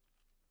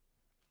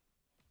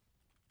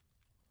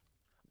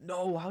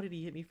 No, how did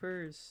he hit me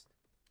first?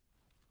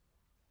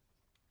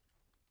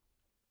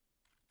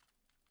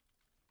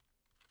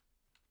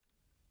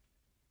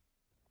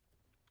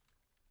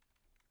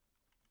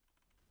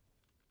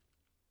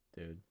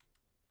 Dude.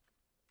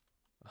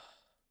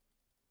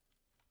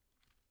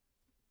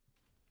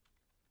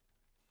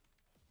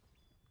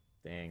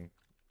 Dang.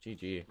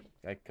 GG.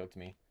 Guy cooked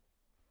me.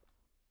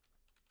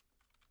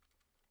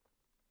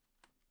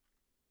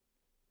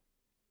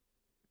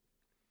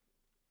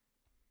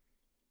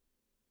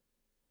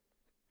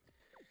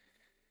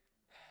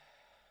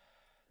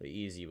 The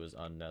easy was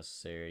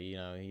unnecessary. You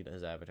know,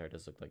 his avatar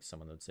does look like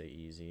someone that'd say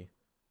easy.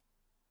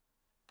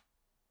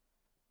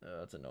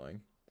 That's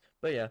annoying.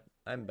 But yeah,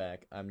 I'm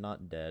back. I'm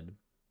not dead.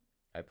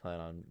 I plan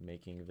on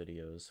making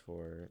videos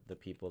for the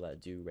people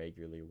that do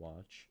regularly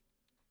watch.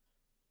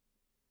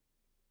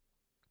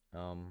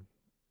 Um,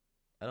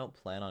 I don't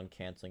plan on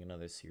canceling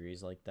another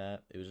series like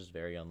that. It was just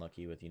very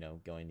unlucky with,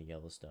 going to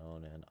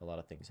Yellowstone and a lot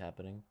of things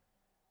happening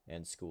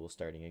and school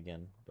starting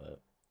again,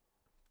 but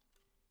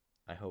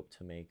I hope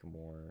to make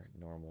more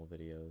normal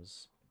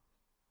videos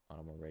on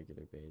a more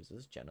regular basis. Is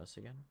this Genos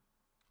again?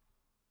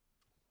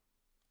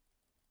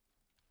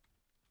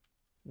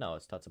 No,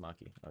 it's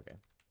Tatsumaki. Okay.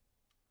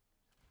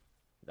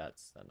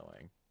 That's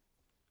annoying.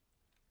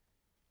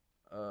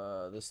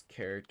 This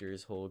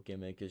character's whole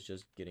gimmick is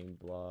just getting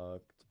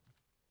blocked.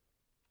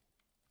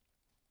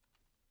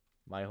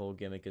 My whole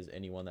gimmick is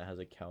anyone that has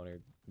a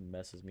counter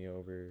messes me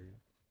over.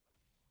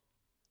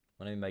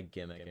 When I mean by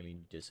gimmick, I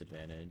mean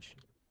disadvantage.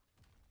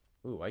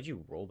 Ooh, why'd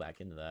you roll back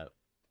into that?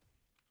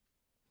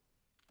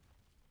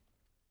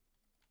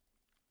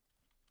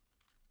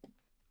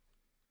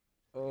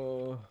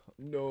 Oh,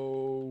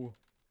 no.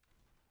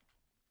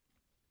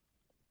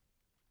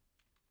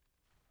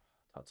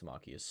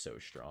 Tatsumaki is so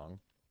strong.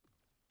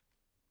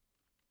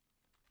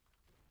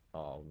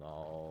 Oh,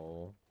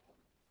 no.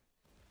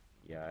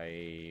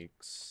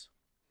 Yikes.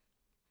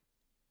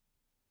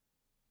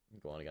 I'm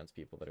going against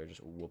people that are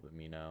just whooping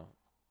me now.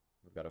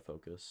 We've got to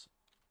focus.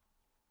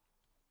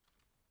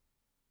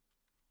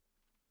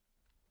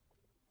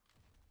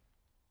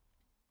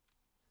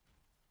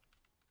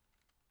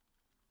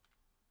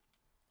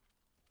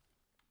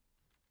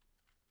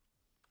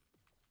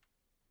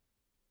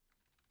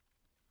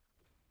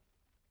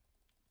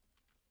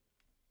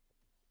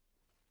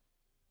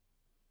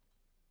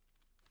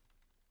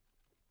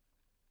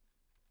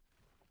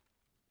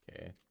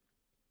 Okay.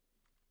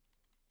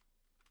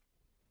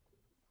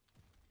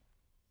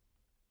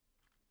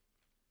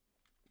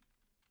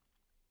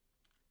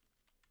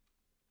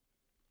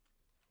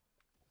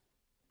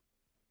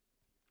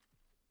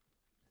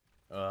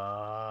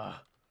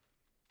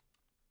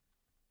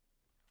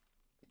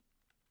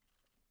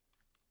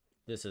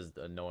 This is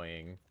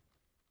annoying.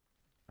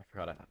 I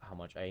forgot how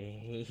much I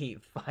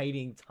hate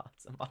fighting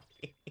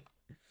Tatsumaki.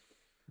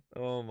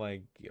 Oh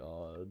my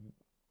god.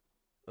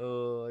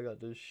 Oh, I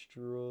got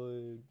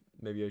destroyed.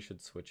 Maybe I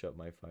should switch up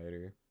my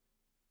fighter.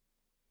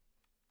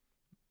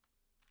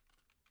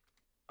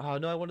 Oh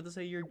no, I wanted to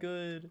say you're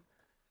good.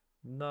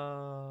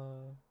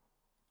 Nah.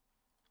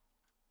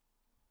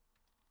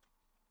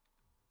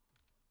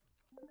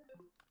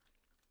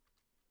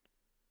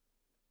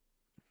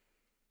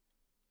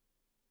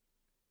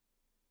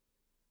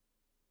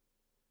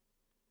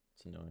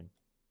 It's annoying.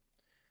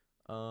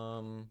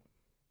 Um,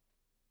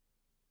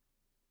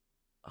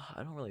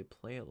 I don't really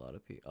play a lot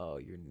of people. Oh,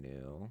 you're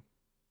new.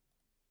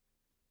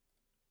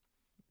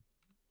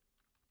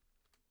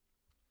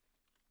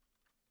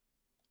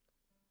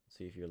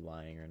 See if you're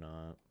lying or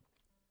not.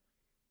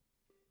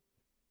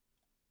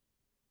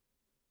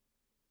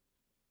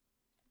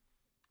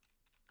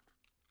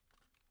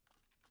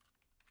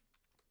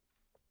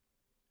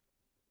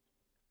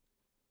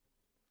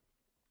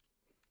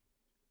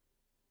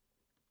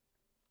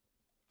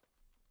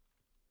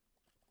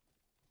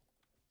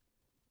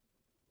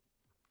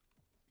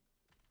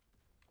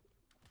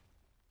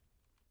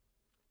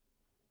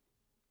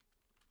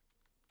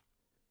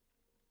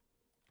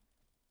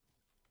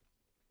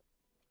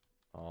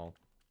 Oh,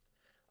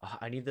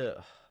 I need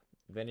the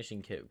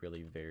vanishing kit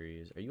really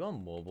varies. Are you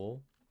on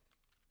mobile?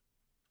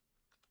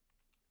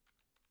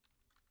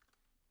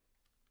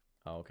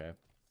 Oh, okay.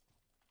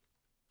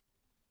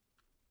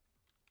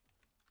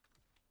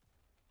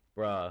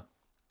 Bruh.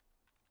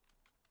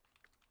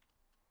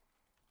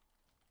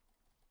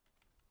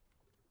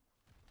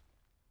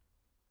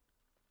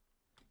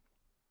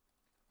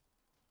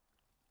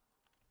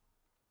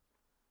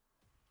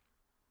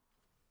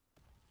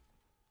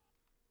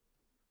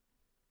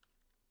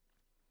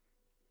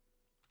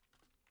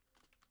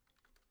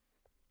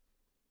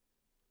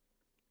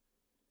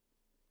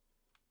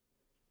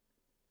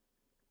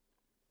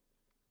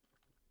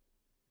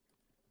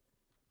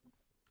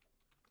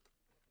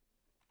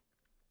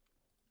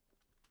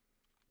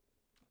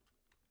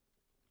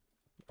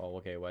 Oh,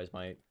 okay. Why is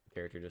my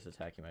character just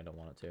attacking me? I don't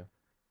want it to.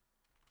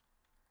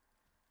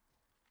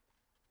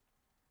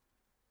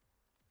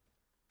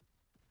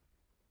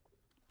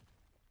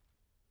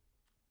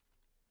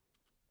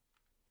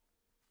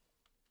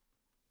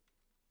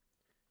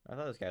 I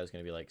thought this guy was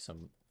gonna be like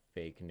some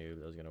fake noob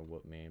that was gonna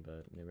whoop me,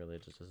 but he really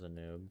just is a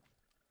noob.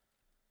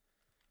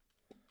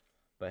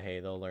 But hey,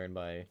 they'll learn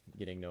by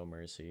getting no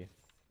mercy.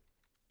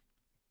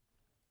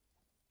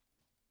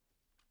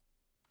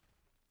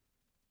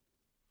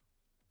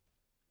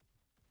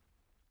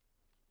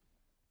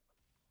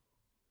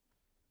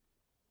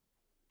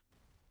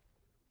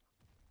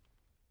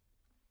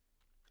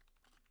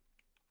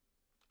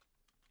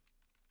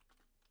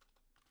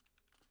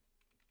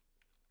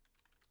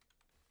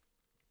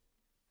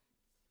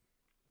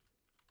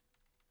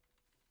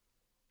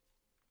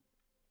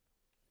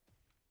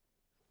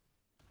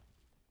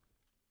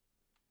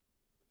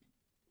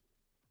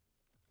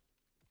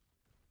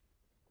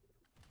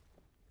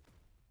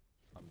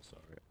 I'm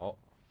sorry. Oh,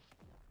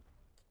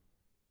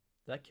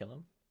 Did that kill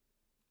him?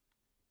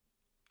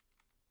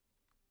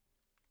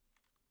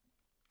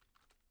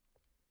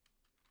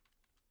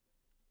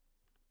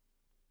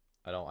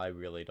 I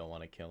really don't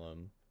want to kill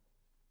him.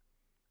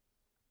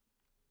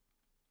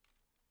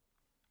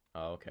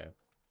 Oh, okay.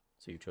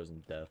 So you've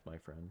chosen death, my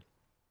friend.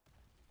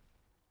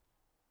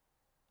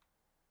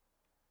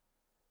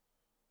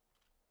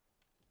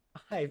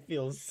 I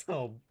feel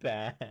so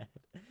bad.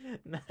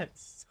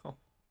 That's so...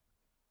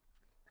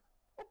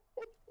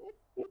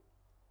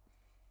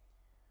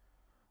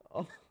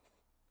 Oh,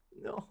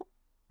 no.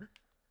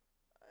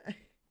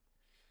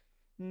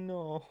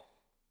 No.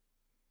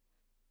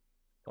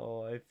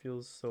 Oh, I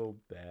feel so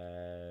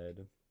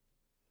bad.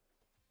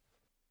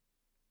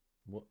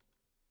 What?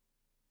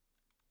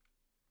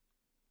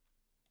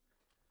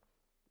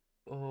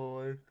 Oh,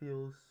 I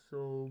feel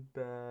so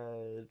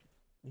bad.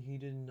 He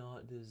did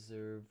not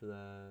deserve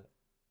that.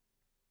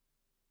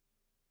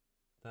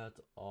 That's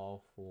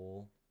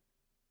awful.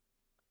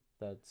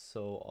 That's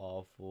so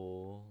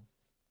awful.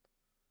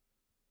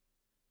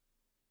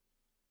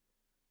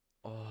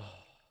 Oh,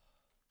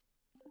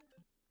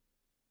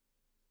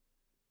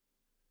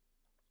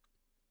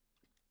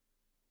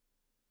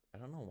 I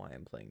don't know why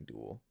I'm playing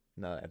duel.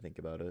 Now that I think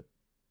about it.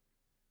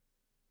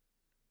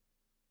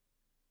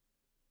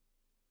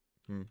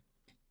 Hmm.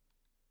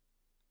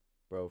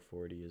 Bro,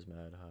 40 is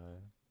mad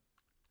high.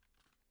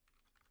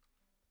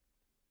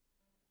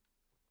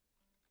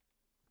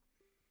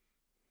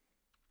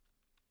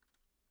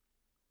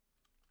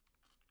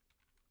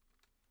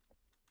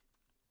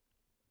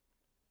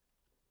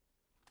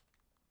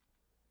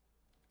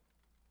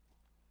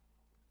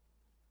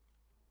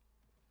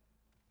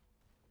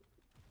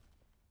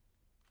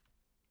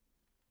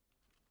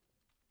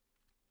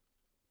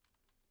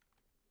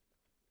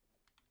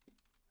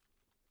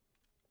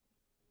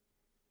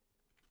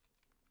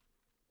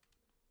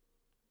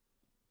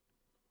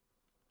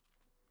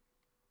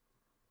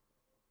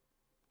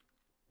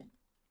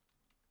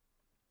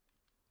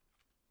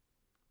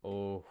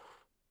 Oh,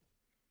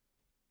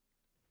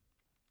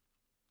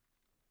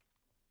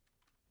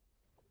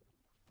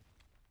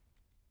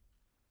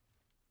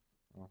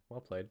 oh,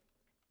 well played.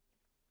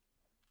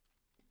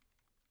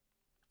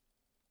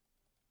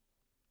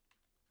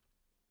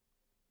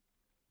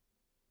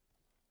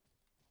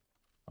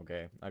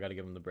 Okay, I gotta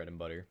give him the bread and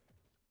butter.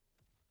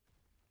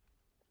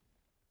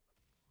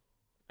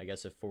 I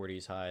guess if 40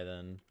 is high,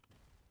 then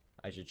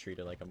I should treat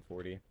it like I'm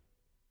 40.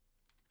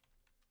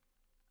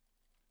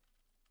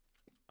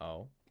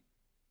 Oh.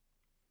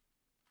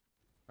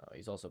 Oh,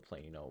 he's also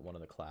playing, one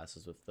of the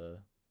classes with the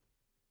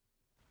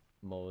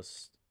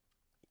most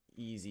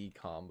easy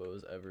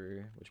combos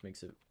ever, which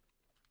makes it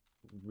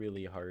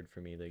really hard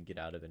for me to get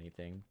out of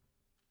anything.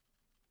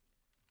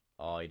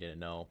 Oh, I didn't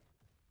know.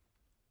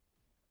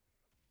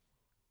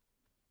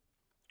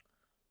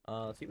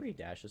 Let's see where he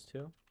dashes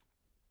to.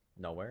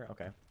 Nowhere?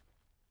 Okay.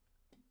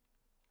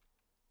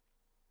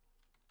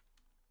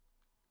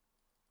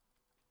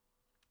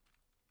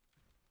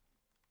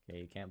 Okay,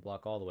 you can't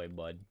block all the way,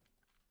 bud.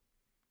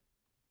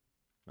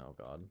 Oh,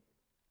 God.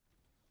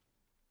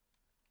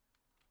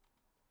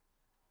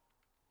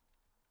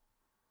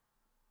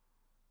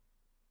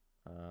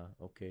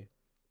 Okay.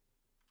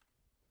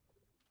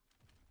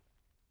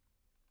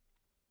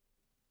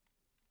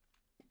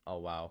 Oh,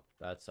 wow.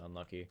 That's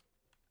unlucky.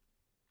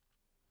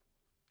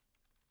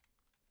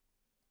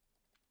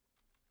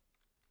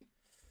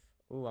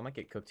 Ooh, I might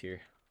get cooked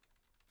here.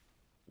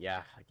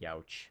 Yeah,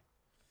 youch.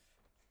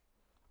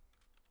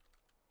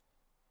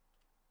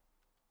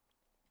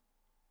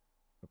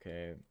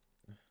 Okay.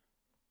 I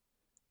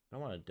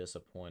don't want to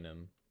disappoint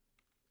him.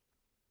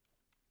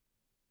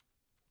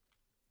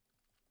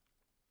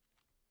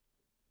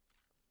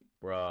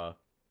 Bruh.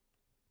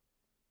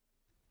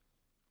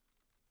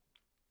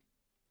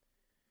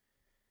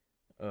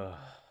 Ugh.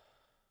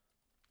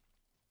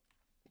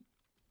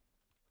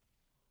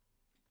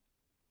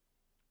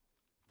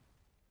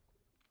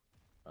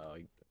 Oh,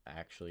 he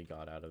actually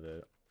got out of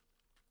it.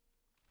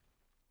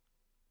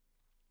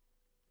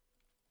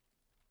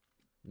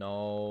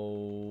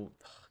 No.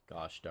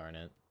 Gosh darn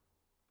it.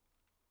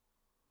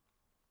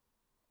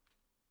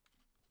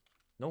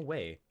 No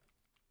way.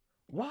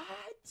 What?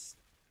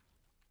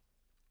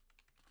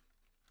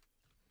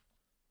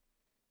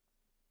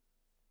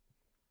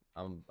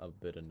 I'm a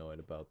bit annoyed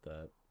about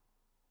that.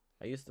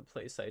 I used to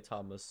play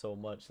Saitama so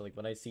much. Like,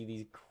 when I see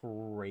these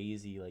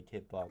crazy, like,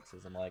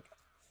 hitboxes, I'm like,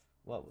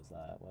 what was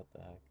that? What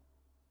the heck?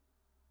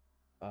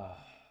 Ugh.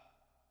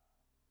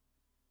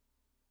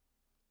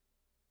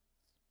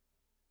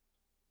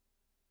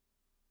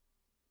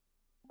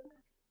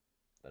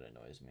 That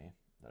annoys me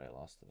that I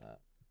lost to that.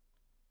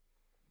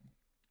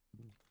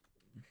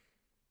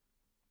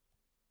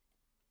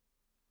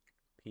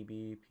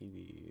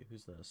 PB.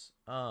 Who's this?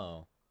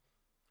 Oh.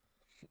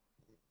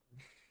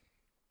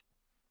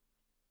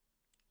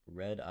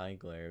 Red Eye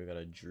Glare. We got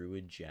a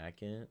Druid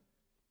Jacket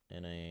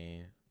and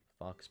a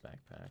Fox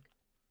Backpack.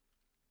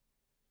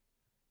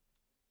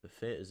 The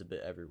fit is a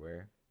bit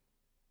everywhere.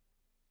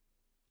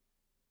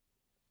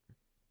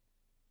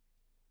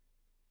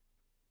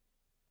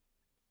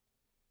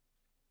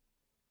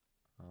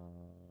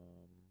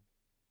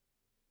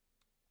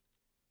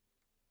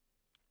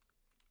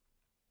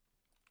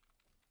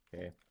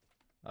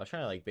 I was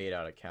trying to like bait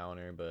out a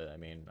counter, but I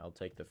mean, I'll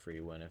take the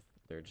free win if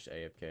they're just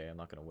AFK. I'm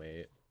not gonna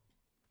wait.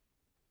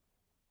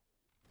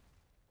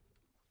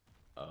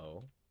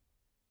 Oh.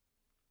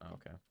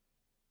 Okay.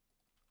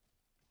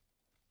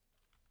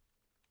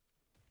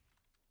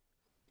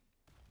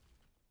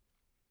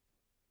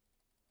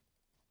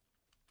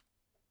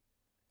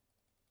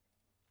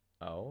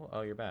 Oh,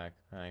 oh, you're back.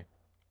 Hi.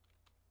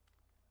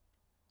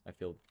 I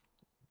feel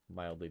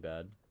mildly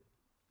bad.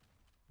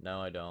 No,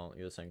 I don't.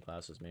 You're the same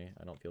class as me.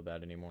 I don't feel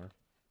bad anymore.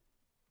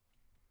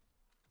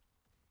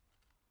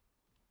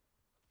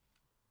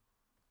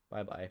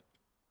 Bye-bye.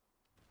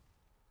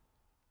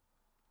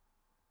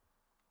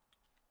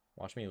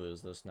 Watch me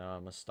lose this now.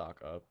 I'm gonna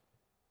stock up.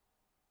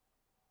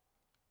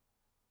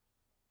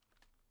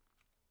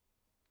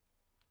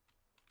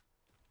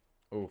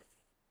 Oof.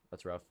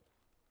 That's rough.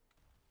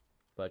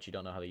 But you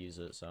don't know how to use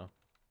it, so.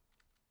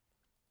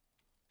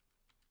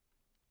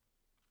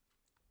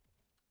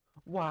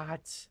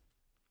 What?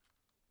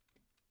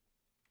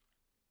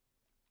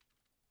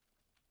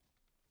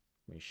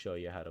 Let me show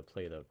you how to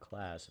play the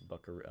class,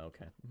 buckaroo.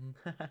 Okay.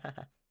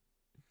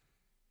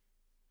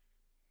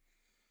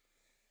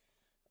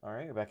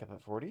 Alright, you're back up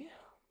at 40.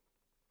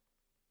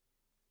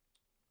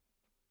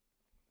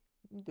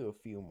 Do a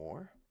few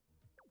more.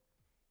 I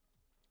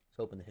was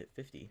hoping to hit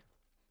 50.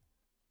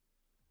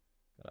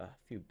 Got a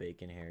few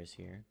bacon hairs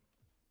here.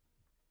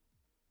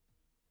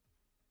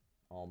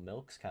 All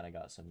milk's kind of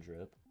got some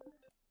drip.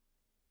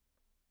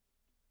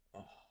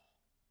 Oh.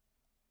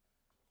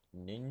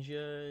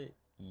 Ninja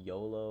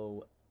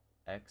YOLO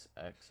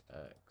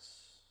XXX.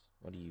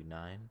 What are you,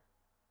 9?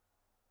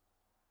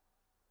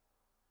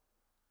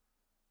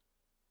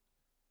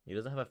 He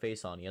doesn't have a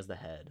face on, he has the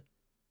head.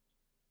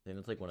 I think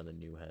that's like one of the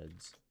new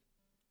heads.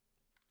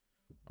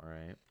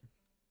 Alright.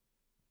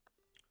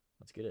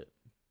 Let's get it.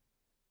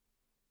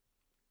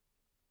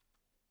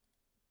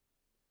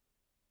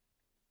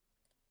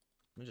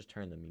 Let me just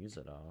turn the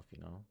music off, you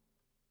know?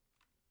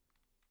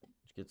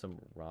 Just get some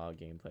raw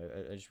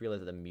gameplay. I just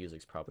realized that the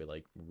music's probably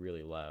like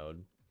really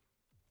loud.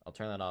 I'll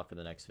turn that off for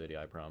the next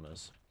video, I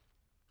promise.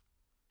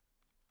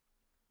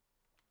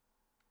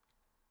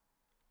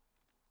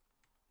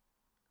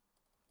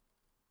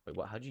 Wait,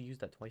 what? How'd you use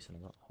that twice in a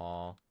row?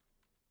 Aw.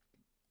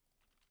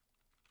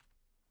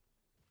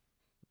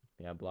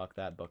 Yeah, block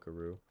that,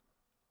 buckaroo.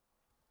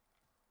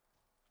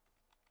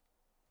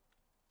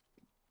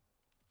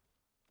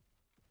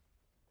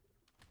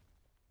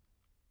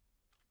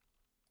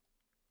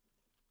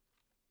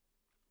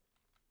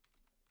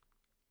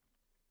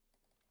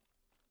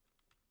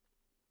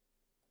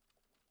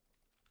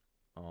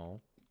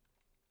 Oh.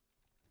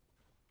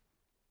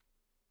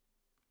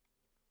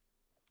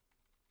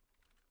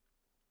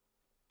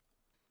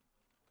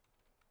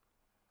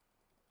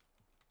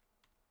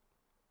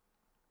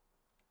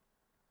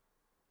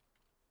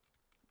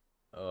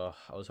 Ugh,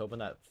 I was hoping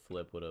that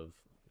flip would have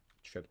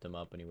tripped him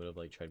up and he would have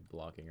like tried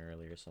blocking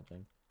early or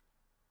something.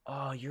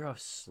 Oh, you're a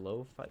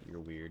slow fight. You're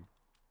weird.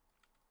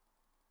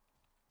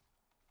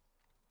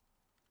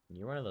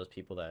 You're one of those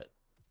people that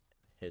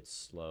hits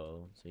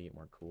slow so you get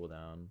more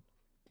cooldown.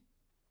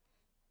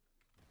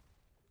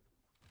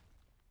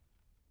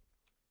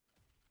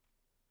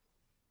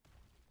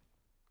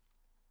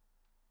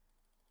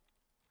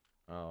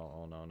 Oh,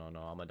 oh no, no, no.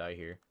 I'm gonna die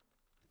here.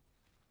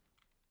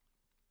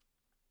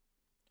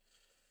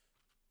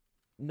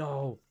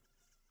 No!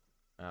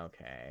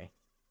 Okay.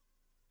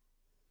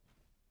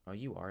 Oh,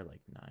 you are like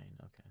 9.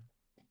 Okay.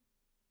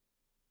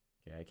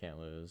 Okay, I can't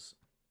lose.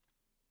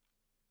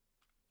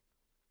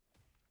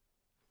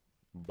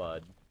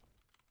 Bud.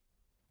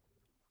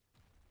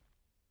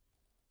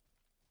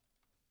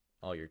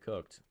 Oh, you're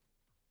cooked.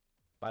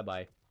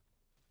 Bye-bye.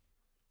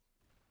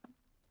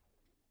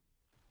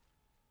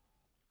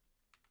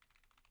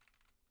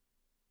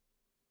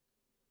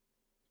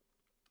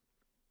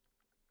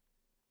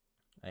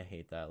 I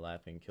hate that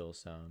laughing kill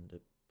sound.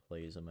 It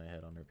plays in my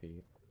head on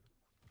repeat.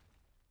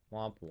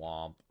 Womp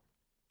womp.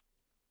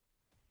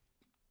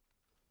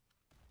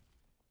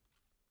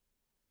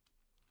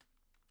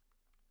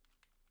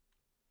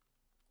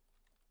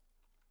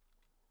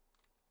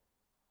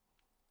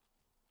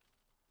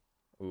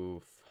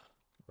 Oof.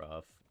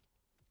 Rough.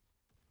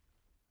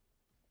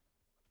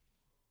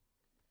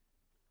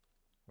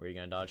 Where are you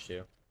gonna dodge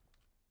to?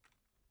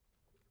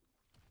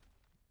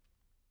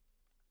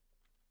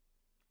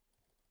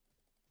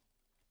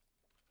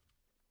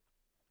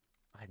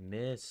 I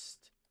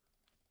missed.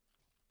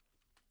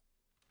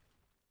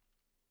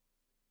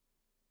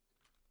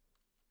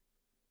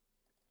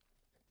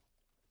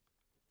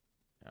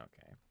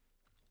 Okay.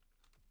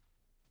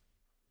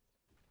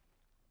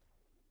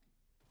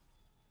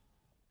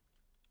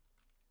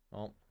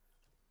 Well,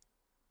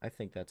 I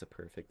think that's a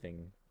perfect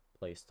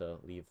place to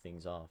leave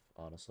things off,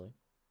 honestly.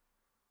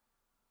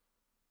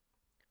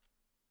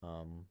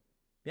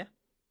 Yeah,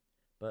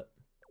 but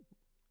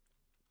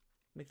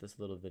make this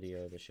little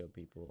video to show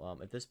people.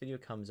 If this video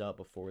comes out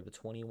before the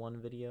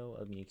 21 video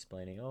of me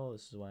explaining, oh,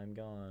 this is why I'm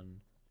gone,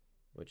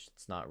 which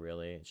it's not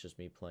really, it's just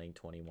me playing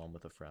 21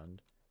 with a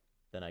friend,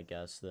 then I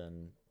guess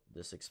then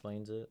this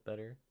explains it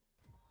better.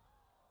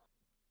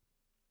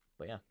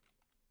 But yeah.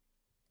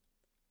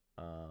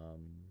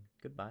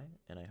 Goodbye,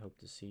 and I hope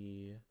to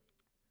see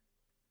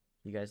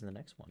you guys in the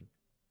next one.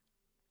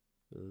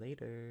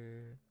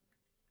 Later.